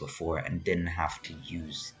he was before and didn't have to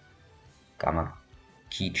use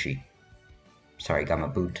Gamabuta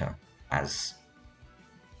as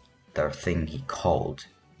the thing he called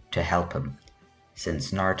to help him,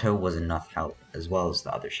 since Naruto was enough help as well as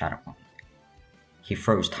the other Shadow Clones. He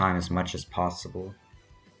froze time as much as possible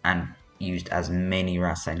and used as many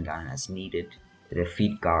Rasengan as needed to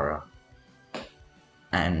defeat Gaara,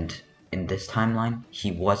 and in this timeline,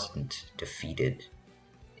 he wasn't defeated.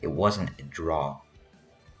 It wasn't a draw.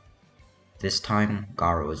 This time,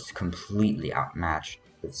 Gaara was completely outmatched,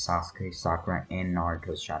 with Sasuke, Sakura, and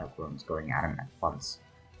Naruto's Shadow Clones going at him at once.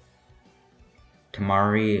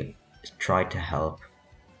 Temari tried to help,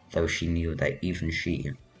 though she knew that even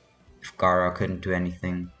if Gaara couldn't do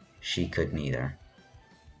anything, she could neither.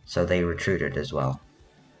 So they retreated as well.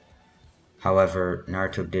 However,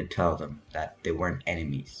 Naruto did tell them that they weren't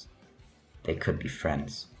enemies. They could be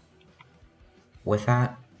friends. With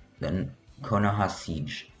that, the Konoha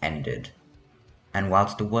siege ended, and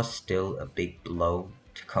whilst it was still a big blow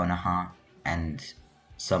to Konoha and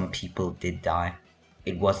some people did die,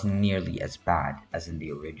 it wasn't nearly as bad as in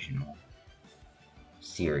the original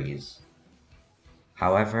series.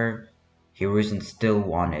 However, Hiruzen still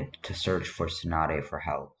wanted to search for Tsunade for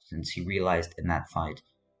help, since he realized in that fight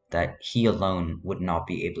that he alone would not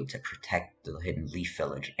be able to protect the Hidden Leaf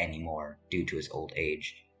Village anymore due to his old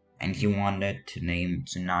age, and he wanted to name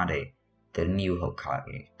Tsunade the new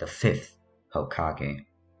Hokage, the 5th Hokage,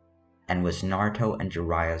 and was Naruto and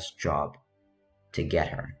Jiraiya's job to get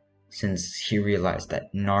her, since he realized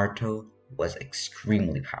that Naruto was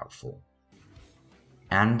extremely powerful,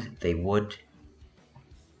 and they would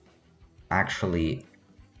actually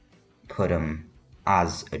put him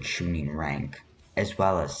as a Chunin rank, as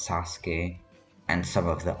well as Sasuke and some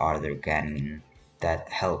of the other Genin that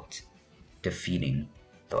helped defeating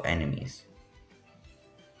the enemies.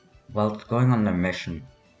 While going on the mission,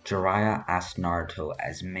 Jiraiya asked Naruto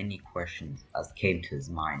as many questions as came to his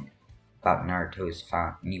mind about Naruto's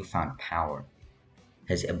newfound power,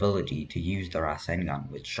 his ability to use the Rasengan,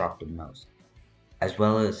 which shocked him most, as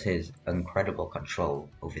well as his incredible control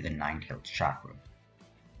over the Nine-Tailed Chakra.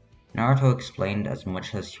 Naruto explained as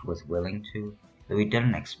much as he was willing to, though he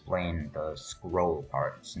didn't explain the scroll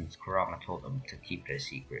part since Kurama told him to keep it a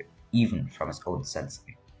secret, even from his own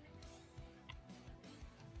sensei.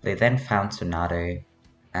 They then found Tsunade,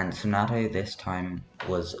 and Tsunade this time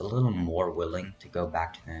was a little more willing to go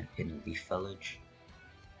back to the Hidden Leaf Village,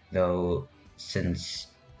 though since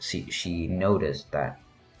she noticed that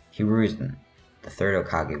Hiruzen, the third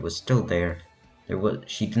Hokage, was still there,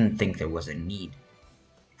 she didn't think there was a need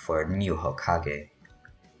for a new Hokage,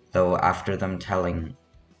 though after them telling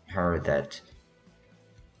her that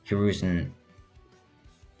Hiruzen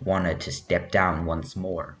wanted to step down once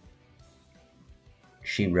more,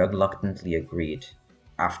 she reluctantly agreed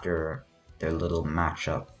after their little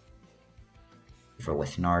matchup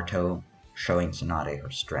with Naruto showing Tsunade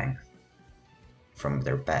her strength from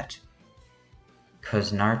their bet.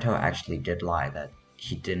 Cause Naruto actually did lie that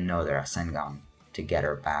he didn't know the Rasengan to get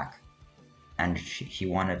her back, and he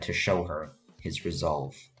wanted to show her his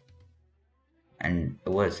resolve. And it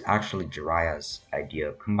was actually Jiraiya's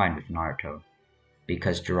idea combined with Naruto,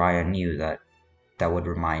 because Jiraiya knew that would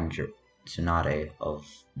remind Tsunade of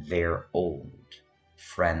their old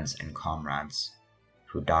friends and comrades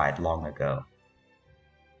who died long ago.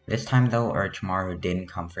 This time though, Orochimaru didn't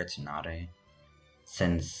comfort Tsunade,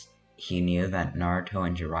 since he knew that Naruto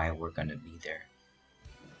and Jiraiya were gonna be there.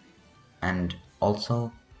 And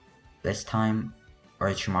also, this time,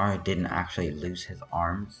 Orochimaru didn't actually lose his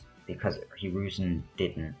arms because Hiruzen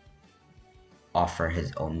didn't offer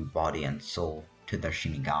his own body and soul to the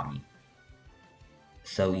Shinigami.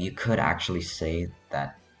 So you could actually say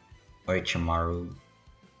that Orochimaru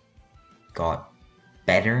got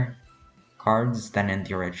better cards than in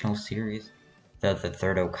the original series, though the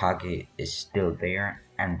third Hokage is still there,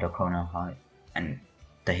 and the Konoha and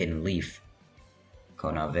the Hidden Leaf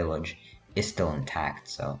Konoha village is still intact,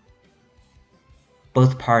 so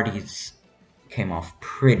both parties came off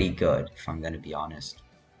pretty good, if I'm gonna be honest.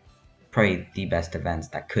 Probably the best events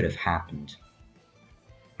that could have happened.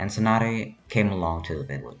 And Tsunade came along to the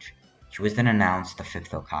village. She was then announced the 5th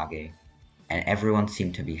Hokage, and everyone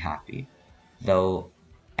seemed to be happy, though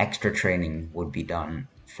extra training would be done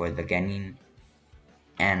for the Genin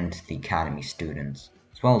and the Academy students,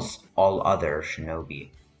 as well as all other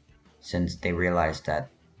shinobi, since they realized that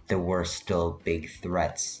there were still big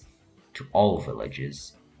threats to all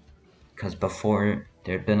villages, because before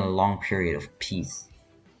there had been a long period of peace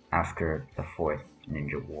after the 4th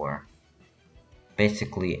Ninja War.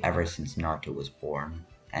 Basically ever since Naruto was born,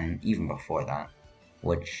 and even before that,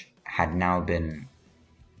 which had now been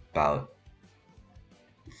about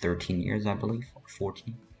 13 years, I believe, or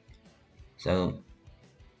 14. So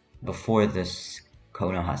before this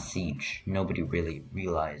Konoha siege, nobody really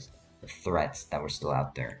realized the threats that were still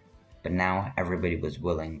out there, but now everybody was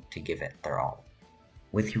willing to give it their all.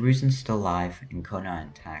 With Hiruzen still alive and Konoha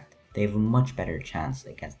intact, they have a much better chance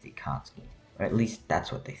against the Akatsuki, or at least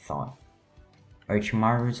that's what they thought.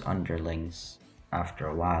 Orochimaru's underlings, after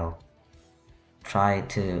a while, tried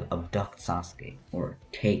to abduct Sasuke, or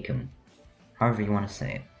take him, however you want to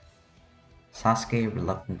say it. Sasuke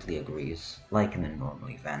reluctantly agrees, like in the normal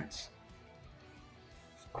events.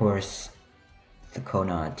 Of course, the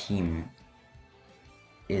Konoha team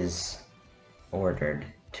is ordered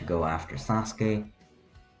to go after Sasuke,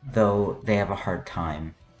 though they have a hard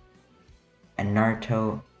time, and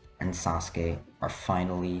Naruto and Sasuke are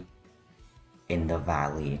finally in the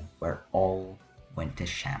valley where all went to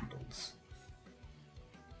shambles.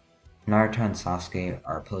 Naruto and Sasuke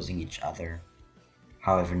are opposing each other,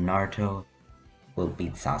 however Naruto will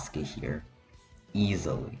beat Sasuke here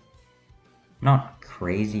easily. Not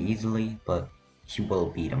crazy easily, but he will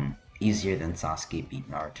beat him easier than Sasuke beat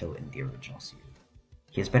Naruto in the original series.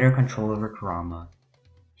 He has better control over Kurama,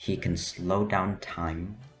 he can slow down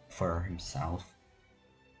time for himself,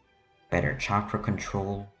 better chakra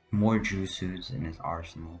control, more jutsus in his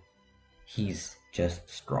arsenal. He's just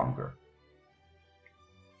stronger.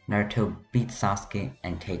 Naruto beats Sasuke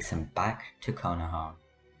and takes him back to Konoha,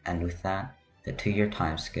 and with that, the 2-year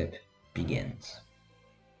time skip begins.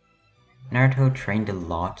 Naruto trained a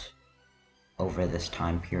lot over this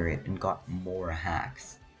time period and got more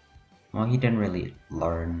hacks. Well, he didn't really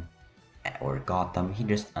learn or got them, he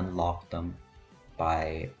just unlocked them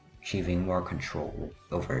by achieving more control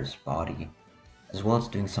over his body, as well as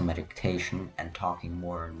doing some meditation and talking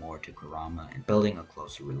more and more to Kurama and building a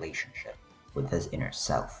closer relationship with his inner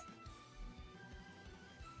self.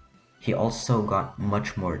 He also got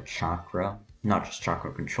much more chakra, not just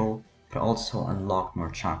chakra control, but also unlocked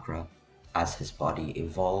more chakra as his body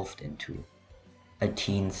evolved into a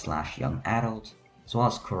teen/young adult, as well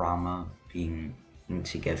as Kurama being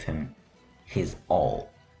to give him his all,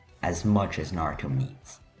 as much as Naruto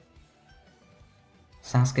needs.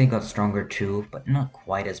 Sasuke got stronger too, but not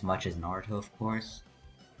quite as much as Naruto, of course.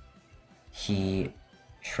 He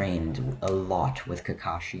trained a lot with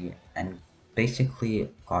Kakashi and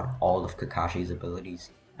basically got all of Kakashi's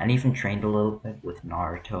abilities, and even trained a little bit with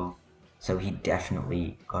Naruto, so he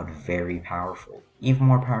definitely got very powerful, even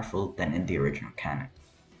more powerful than in the original canon.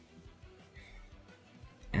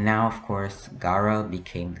 And now, of course, Gaara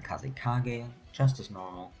became the Kazekage, just as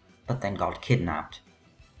normal, but then got kidnapped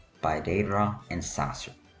by Deidara and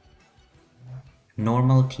Sasori.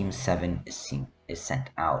 Normal Team 7 is sent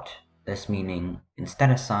out, this meaning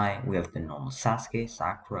instead of Sai, we have the normal Sasuke,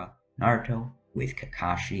 Sakura, Naruto, with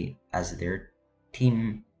Kakashi as their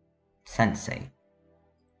team sensei.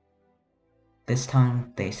 This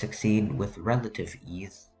time, they succeed with relative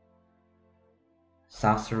ease.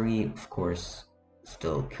 Sasori, of course,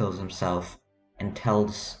 still kills himself and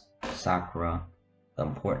tells Sakura the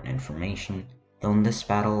important information, though in this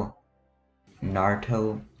battle,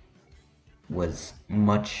 Naruto was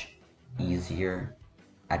much easier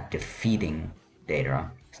at defeating Deidara,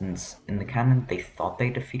 since in the canon they thought they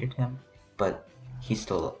defeated him, but he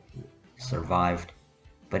still survived.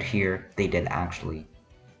 But here they did actually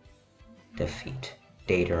defeat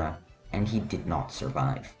Deidara, and he did not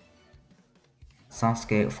survive.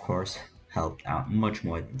 Sasuke, of course, helped out much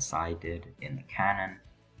more than Sai did in the canon,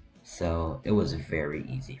 so it was very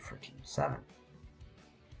easy for Team 7.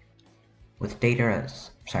 With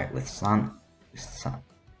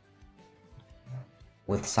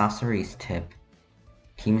with Sasori's tip,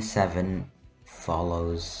 Team 7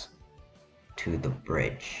 follows to the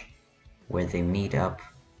bridge, where they meet up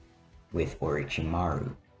with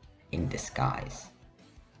Orochimaru in disguise.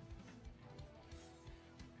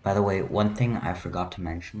 By the way, one thing I forgot to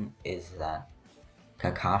mention is that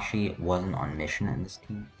Kakashi wasn't on mission in this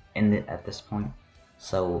team at this point,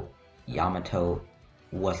 so Yamato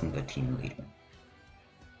wasn't the team leader.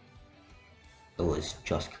 It was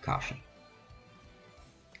just Kakashi.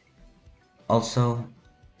 Also,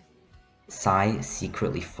 Sai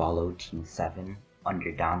secretly followed Team 7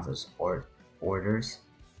 under Danzo's orders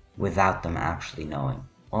without them actually knowing.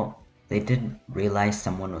 Well, they did realize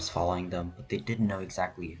someone was following them, but they didn't know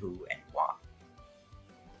exactly who and why.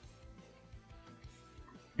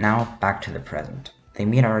 Now, back to the present. They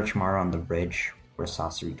meet Orochimaru on the bridge where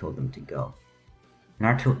Sasori told them to go.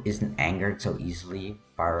 Naruto isn't angered so easily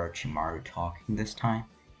by Orochimaru talking this time,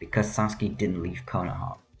 because Sasuke didn't leave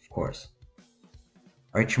Konoha, of course.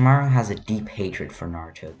 Orochimaru has a deep hatred for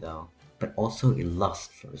Naruto though, but also a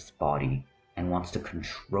lust for his body, and wants to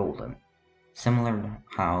control him, similar to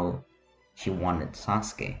how he wanted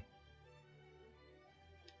Sasuke.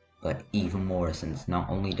 But even more, since not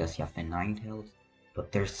only does he have the Nine Tails,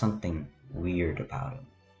 but there's something weird about him.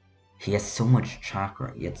 He has so much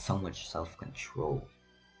chakra, yet so much self-control,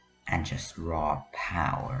 and just raw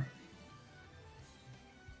power.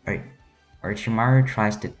 Orochimaru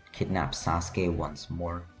tries to kidnap Sasuke once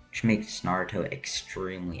more, which makes Naruto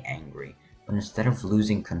extremely angry, but instead of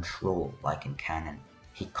losing control like in canon,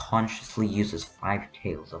 he consciously uses 5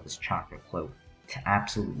 tails of his chakra cloak to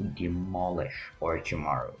absolutely demolish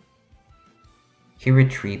Orochimaru. He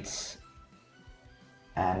retreats,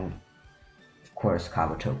 and of course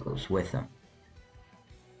Kabuto goes with him.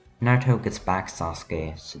 Naruto gets back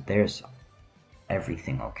Sasuke, so there's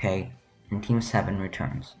everything okay, and Team 7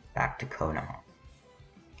 returns back to Konoha.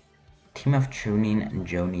 Team of Chunin and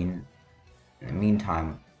Jonin, in the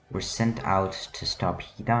meantime, were sent out to stop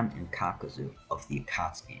Hidan and Kakazu of the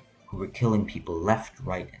Akatsuki, who were killing people left,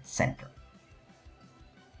 right, and center.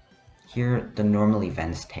 Here, the normal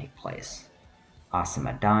events take place.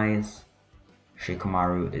 Asuma dies,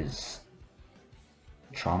 Shikamaru is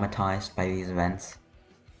traumatized by these events.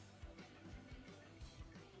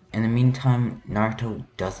 In the meantime, Naruto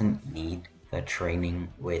doesn't need the training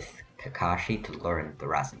with Kakashi to learn the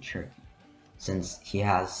Rasen Shuriken, since he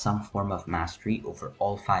has some form of mastery over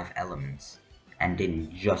all 5 elements, and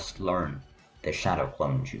didn't just learn the Shadow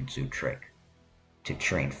Clone Jutsu trick to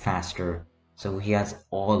train faster, so he has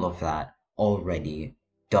all of that already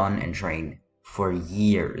done and trained for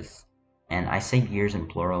years. And I say years in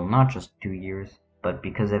plural, not just 2 years, but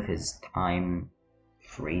because of his time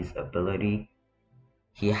freeze ability,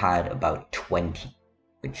 he had about 20,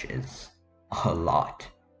 which is a lot,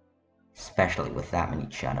 especially with that many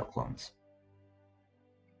Shadow Clones.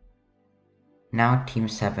 Now Team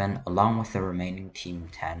 7, along with the remaining Team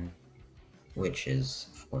 10, which is,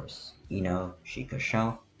 of course, Ino,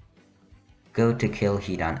 Shikasho, go to kill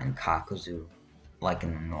Hidan and Kakuzu, like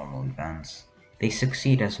in the normal events. They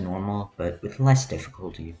succeed as normal, but with less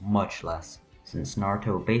difficulty, much less, since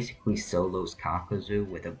Naruto basically solos Kakuzu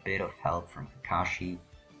with a bit of help from Kakashi,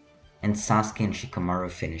 and Sasuke and Shikamaru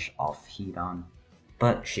finish off Hidan.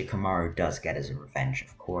 But Shikamaru does get his revenge,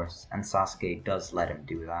 of course, and Sasuke does let him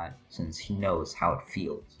do that, since he knows how it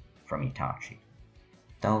feels from Itachi.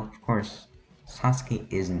 Though, of course,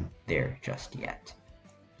 Sasuke isn't there just yet.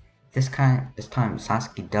 This time,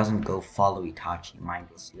 Sasuke doesn't go follow Itachi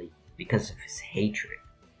mindlessly because of his hatred.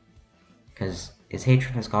 Because his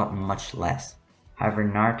hatred has gotten much less. However,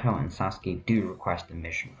 Naruto and Sasuke do request a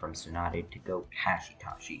mission from Tsunade to go catch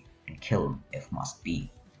Itachi and kill him if must be.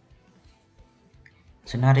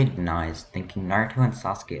 Tsunade denies, thinking Naruto and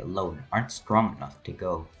Sasuke alone aren't strong enough to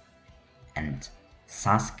go, and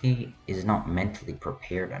Sasuke is not mentally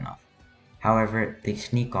prepared enough. However, they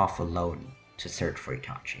sneak off alone to search for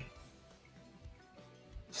Itachi.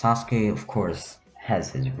 Sasuke, of course,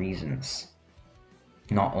 has his reasons.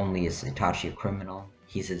 Not only is Itachi a criminal,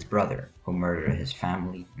 he's his brother who murdered his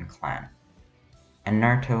family and clan. And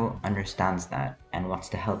Naruto understands that and wants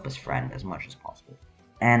to help his friend as much as possible.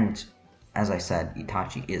 And, as I said,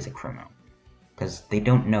 Itachi is a criminal, because they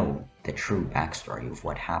don't know the true backstory of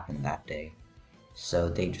what happened that day. So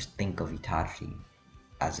they just think of Itachi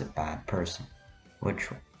as a bad person,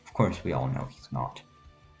 which, of course, we all know he's not.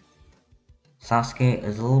 Sasuke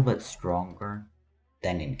is a little bit stronger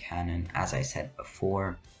than in canon, as I said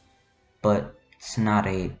before, but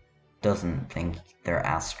Tsunade doesn't think they're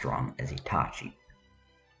as strong as Itachi.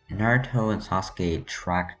 Naruto and Sasuke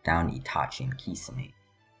track down Itachi and Kisame,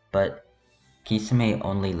 but Kisame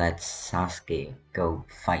only lets Sasuke go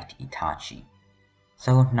fight Itachi.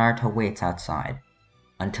 So Naruto waits outside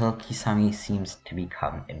until Kisame seems to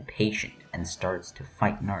become impatient and starts to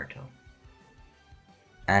fight Naruto.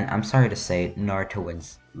 And I'm sorry to say, Naruto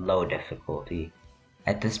wins low difficulty.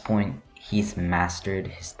 At this point, he's mastered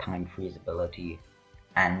his time freeze ability,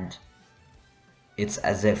 and it's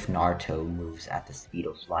as if Naruto moves at the speed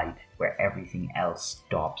of light, where everything else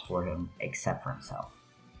stops for him except for himself.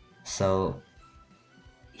 So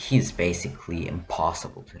he's basically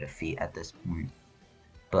impossible to defeat at this point.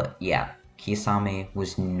 But yeah, Kisame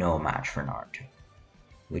was no match for Naruto,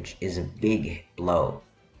 which is a big blow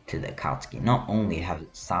to the Akatsuki. Not only have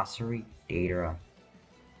Sasori, Deidara,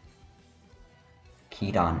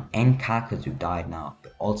 Hidan, and Kakuzu died now,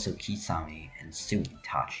 but also Kisame and soon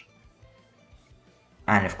Itachi.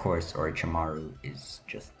 And of course, Orochimaru is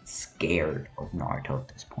just scared of Naruto at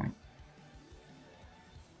this point.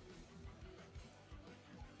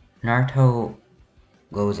 Naruto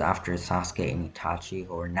goes after Sasuke and Itachi,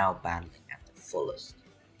 who are now battling at the fullest.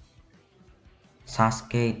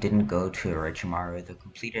 Sasuke didn't go to Orochimaru, they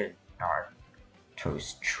completed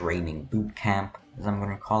Naruto's training boot camp, as I'm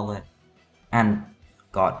gonna call it, and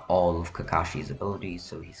got all of Kakashi's abilities,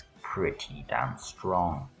 so he's pretty damn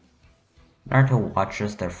strong. Naruto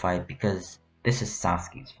watches their fight because this is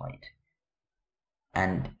Sasuke's fight,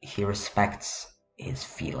 and he respects his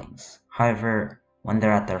feelings. However, when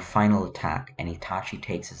they're at their final attack and Itachi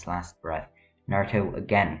takes his last breath, Naruto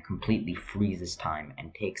again completely freezes time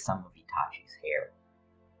and takes some of Itachi's hair.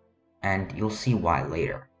 And you'll see why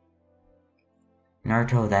later.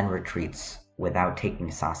 Naruto then retreats without taking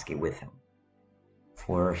Sasuke with him,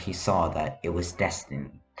 for he saw that it was destiny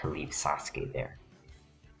to leave Sasuke there.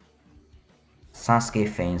 Sasuke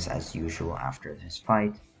faints as usual after this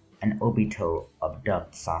fight, and Obito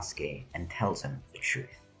abducts Sasuke and tells him the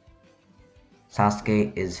truth.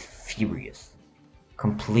 Sasuke is furious,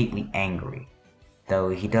 completely angry, though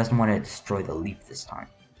he doesn't want to destroy the leaf this time.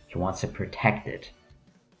 He wants to protect it,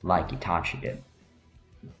 like Itachi did,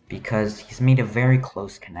 because he's made a very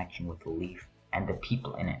close connection with the leaf and the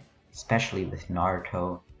people in it, especially with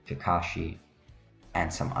Naruto, Kakashi,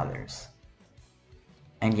 and some others.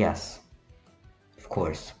 And yes, of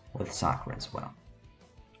course, with Sakura as well.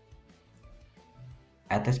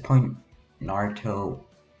 At this point, Naruto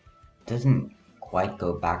doesn't quite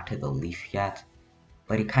go back to the leaf yet,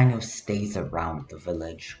 but he kind of stays around the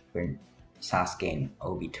village where Sasuke and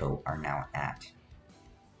Obito are now at.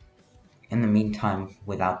 In the meantime,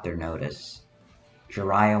 without their notice,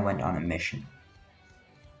 Jiraiya went on a mission,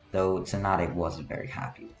 though Tsunade wasn't very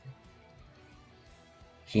happy with it.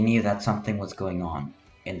 He knew that something was going on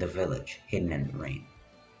in the village hidden in the rain,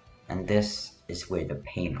 and this is where the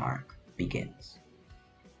pain arc begins.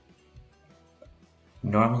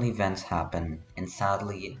 Normal events happen, and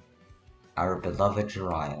sadly, our beloved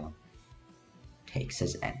Jiraiya takes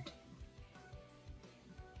his end.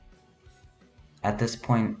 At this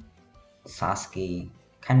point, Sasuke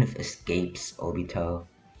kind of escapes Obito,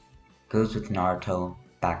 goes with Naruto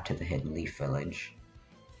back to the Hidden Leaf Village.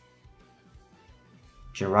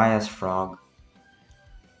 Jiraiya's frog,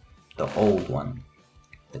 the old one,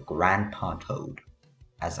 the Grandpa Toad,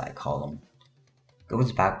 as I call him,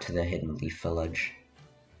 goes back to the Hidden Leaf Village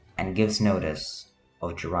and gives notice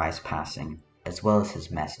of Jiraiya's passing, as well as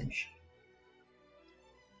his message.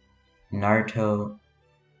 Naruto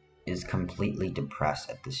is completely depressed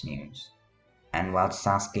at this news, and while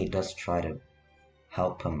Sasuke does try to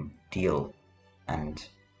help him deal and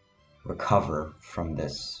recover from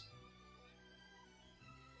these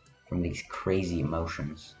crazy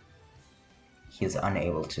emotions, he is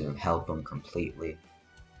unable to help him completely,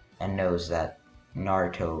 and knows that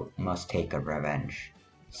Naruto must take a revenge,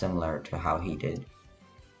 similar to how he did,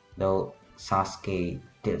 though Sasuke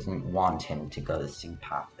didn't want him to go the same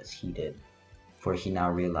path as he did, for he now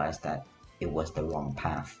realized that it was the wrong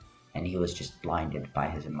path, and he was just blinded by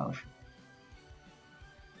his emotion.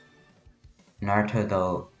 Naruto,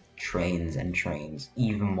 though, trains and trains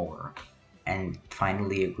even more, and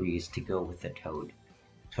finally agrees to go with the Toad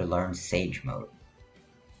to learn Sage Mode,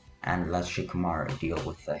 and lets Shikamaru deal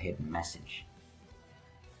with the hidden message.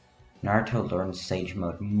 Naruto learns Sage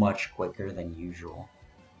Mode much quicker than usual,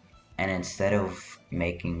 and instead of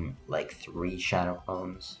making like 3 Shadow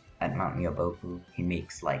Clones at Mount Myoboku, he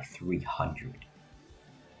makes like 300,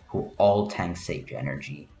 who all tank Sage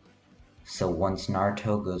energy. So once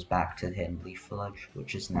Naruto goes back to the Hidden Leaf Village,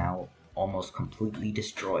 which is now almost completely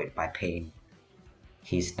destroyed by pain,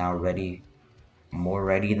 he's now more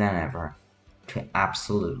ready than ever, to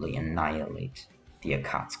absolutely annihilate the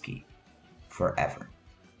Akatsuki forever.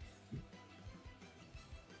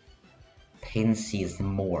 Pain sees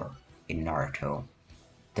more in Naruto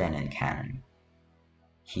than in canon.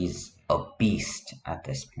 He's a beast at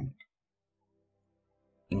this point.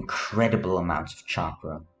 Incredible amounts of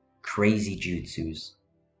chakra, crazy jutsus,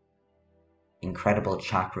 incredible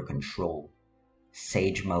chakra control,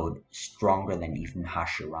 Sage Mode stronger than even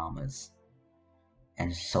Hashirama's,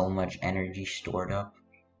 and so much energy stored up,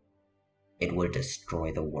 it would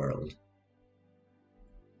destroy the world.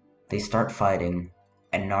 They start fighting,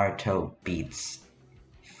 and Naruto beats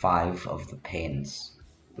 5 of the pains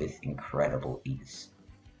with incredible ease.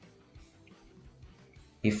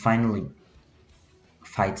 He finally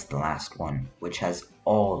fights the last one, which has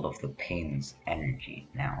all of the pain's energy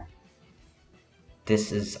now.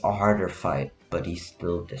 This is a harder fight, but he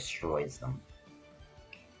still destroys them.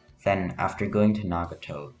 Then, after going to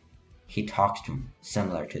Nagato, he talks to him,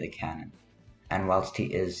 similar to the canon, and whilst he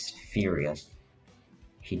is furious,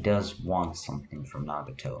 he does want something from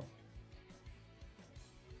Nagato.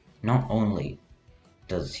 Not only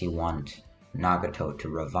does he want Nagato to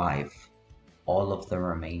revive all of the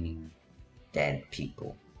remaining dead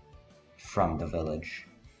people from the village,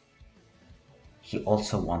 he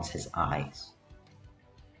also wants his eyes.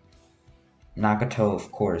 Nagato,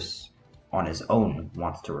 of course, on his own,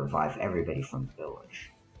 wants to revive everybody from the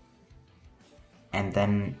village. And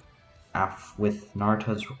then, with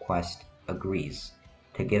Naruto's request, agrees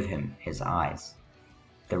to give him his eyes,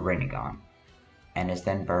 the Rinnegan, and is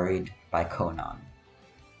then buried by Konan,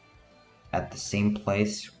 at the same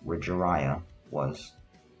place where Jiraiya was.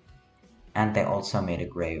 And they also made a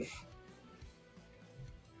grave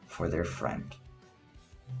for their friend.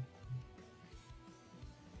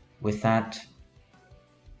 With that,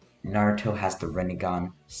 Naruto has the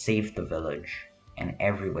Rinnegan save the village, and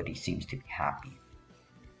everybody seems to be happy.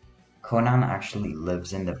 Konan actually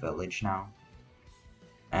lives in the village now,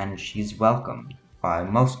 and she's welcomed by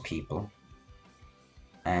most people,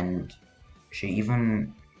 and she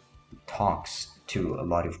even talks to a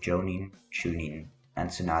lot of Jonin, Chunin, and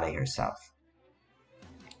Tsunade herself.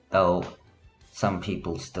 Though some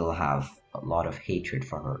people still have a lot of hatred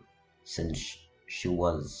for her, since she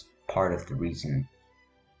was part of the reason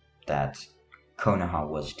that Konoha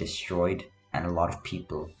was destroyed and a lot of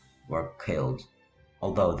people were killed,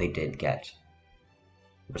 although they did get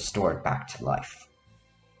restored back to life.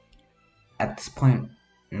 At this point,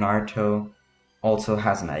 Naruto also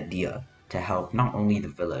has an idea to help not only the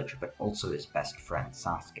village but also his best friend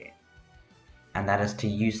Sasuke, and that is to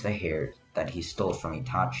use the hair that he stole from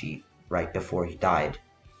Itachi right before he died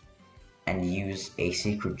and use a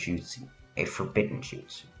secret jutsu, a forbidden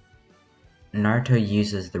jutsu. Naruto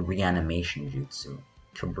uses the reanimation jutsu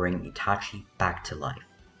to bring Itachi back to life.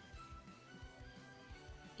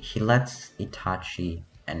 He lets Itachi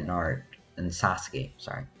and Sasuke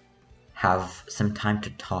have some time to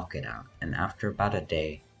talk it out, and after about a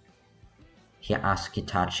day, he asks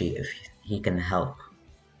Itachi if he can help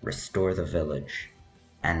restore the village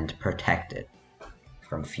and protect it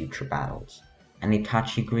from future battles, and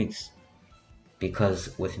Itachi agrees.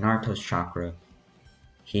 Because with Naruto's chakra,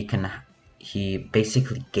 he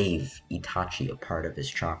basically gave Itachi a part of his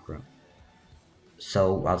chakra.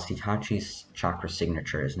 So whilst Itachi's chakra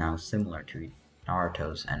signature is now similar to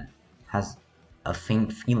Naruto's and has a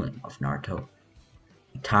faint feeling of Naruto,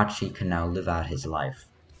 Itachi can now live out his life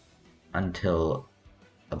until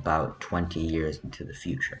about 20 years into the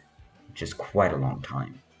future, which is quite a long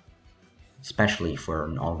time, especially for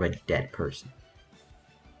an already dead person.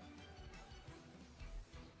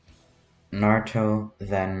 Naruto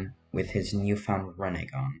then, with his newfound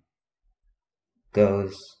Rinnegan,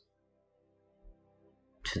 goes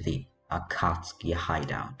to the Akatsuki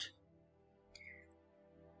hideout.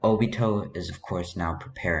 Obito is of course now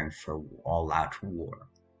preparing for all-out war,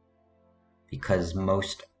 because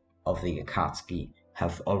most of the Akatsuki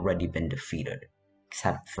have already been defeated,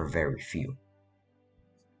 except for very few.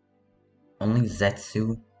 Only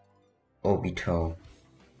Zetsu, Obito,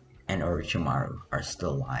 and Orochimaru are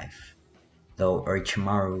still alive, though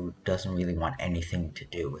Orochimaru doesn't really want anything to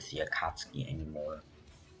do with the Akatsuki anymore,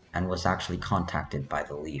 and was actually contacted by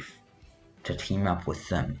the Leaf to team up with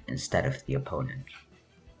them instead of the opponent,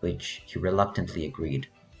 which he reluctantly agreed,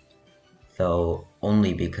 though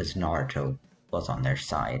only because Naruto was on their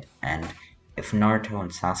side, and if Naruto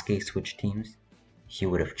and Sasuke switched teams, he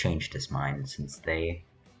would have changed his mind since they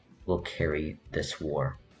will carry this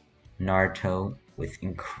war. Naruto with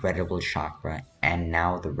incredible chakra and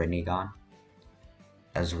now the Rinnegan,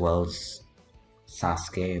 as well as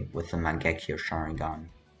Sasuke with the Mangekyo Sharingan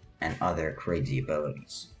and other crazy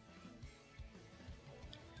abilities.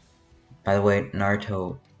 By the way,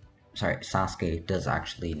 Sasuke does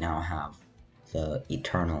actually now have the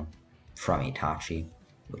Eternal from Itachi,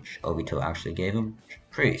 which Obito actually gave him.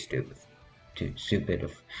 Pretty stupid. Too stupid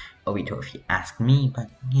of Obito if you ask me, but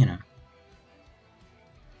you know.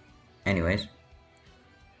 Anyways,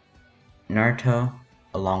 Naruto,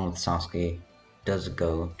 along with Sasuke, does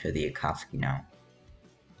go to the Akatsuki now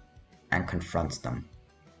and confronts them.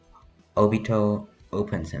 Obito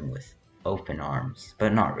opens him with open arms,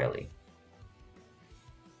 but not really.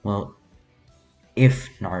 Well, if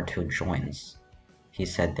Naruto joins, he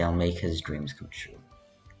said they'll make his dreams come true,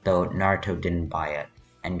 though Naruto didn't buy it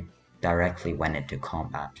and directly went into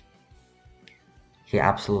combat. He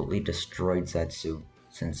absolutely destroyed Zetsu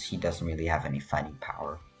since he doesn't really have any fighting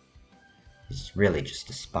power. He's really just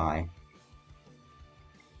a spy.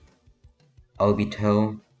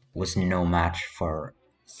 Obito was no match for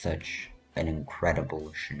such an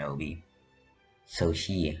incredible shinobi, so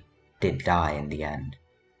he did die in the end.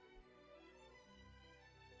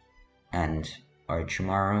 And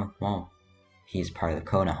Orochimaru, well, he's part of the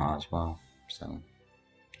Konoha as well, so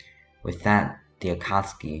with that, the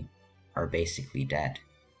Akatsuki are basically dead,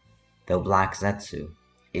 though Black Zetsu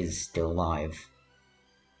is still alive,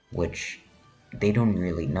 which they don't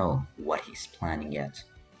really know what he's planning yet,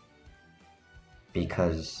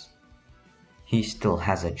 because he still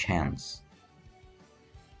has a chance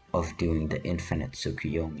of doing the infinite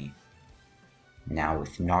Tsukuyomi, now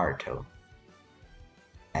with Naruto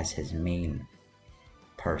as his main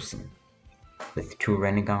person. With 2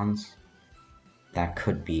 Rinnegans, that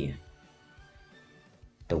could be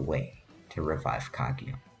the way to revive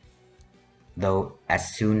Kaguya. Though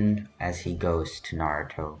as soon as he goes to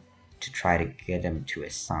Naruto to try to get him to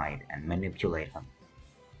his side and manipulate him,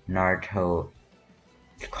 Naruto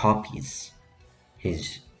copies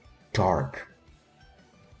his dark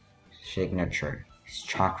signature, his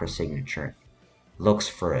chakra signature, looks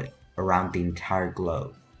for it around the entire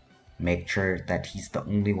globe, makes sure that he's the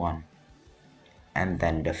only one, and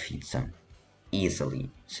then defeats him easily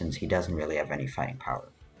since he doesn't really have any fighting power.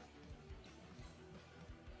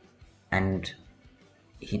 And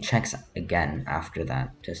he checks again after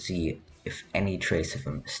that to see if any trace of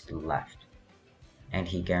him is still left, and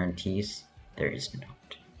he guarantees there is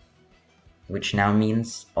not. Which now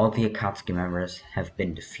means all the Akatsuki members have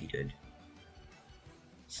been defeated.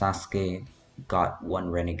 Sasuke got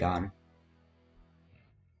 1 Rinnegan.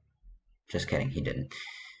 Just kidding, he didn't.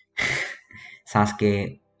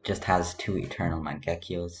 Sasuke just has 2 Eternal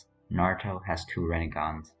Mangekyos. Naruto has 2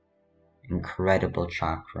 Rinnegans. Incredible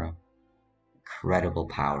chakra. Incredible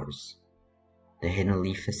powers. The Hidden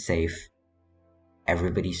Leaf is safe.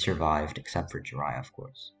 Everybody survived except for Jiraiya, of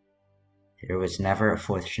course. There was never a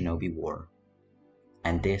 4th Shinobi War.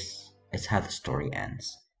 And this is how the story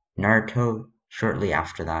ends. Naruto, shortly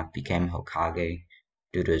after that, became Hokage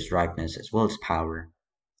due to his ripeness as well as power,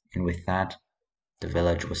 and with that, the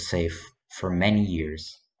village was safe for many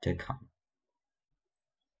years to come.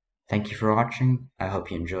 Thank you for watching. I hope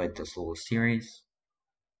you enjoyed this little series,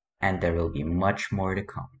 and there will be much more to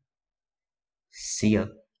come. See ya!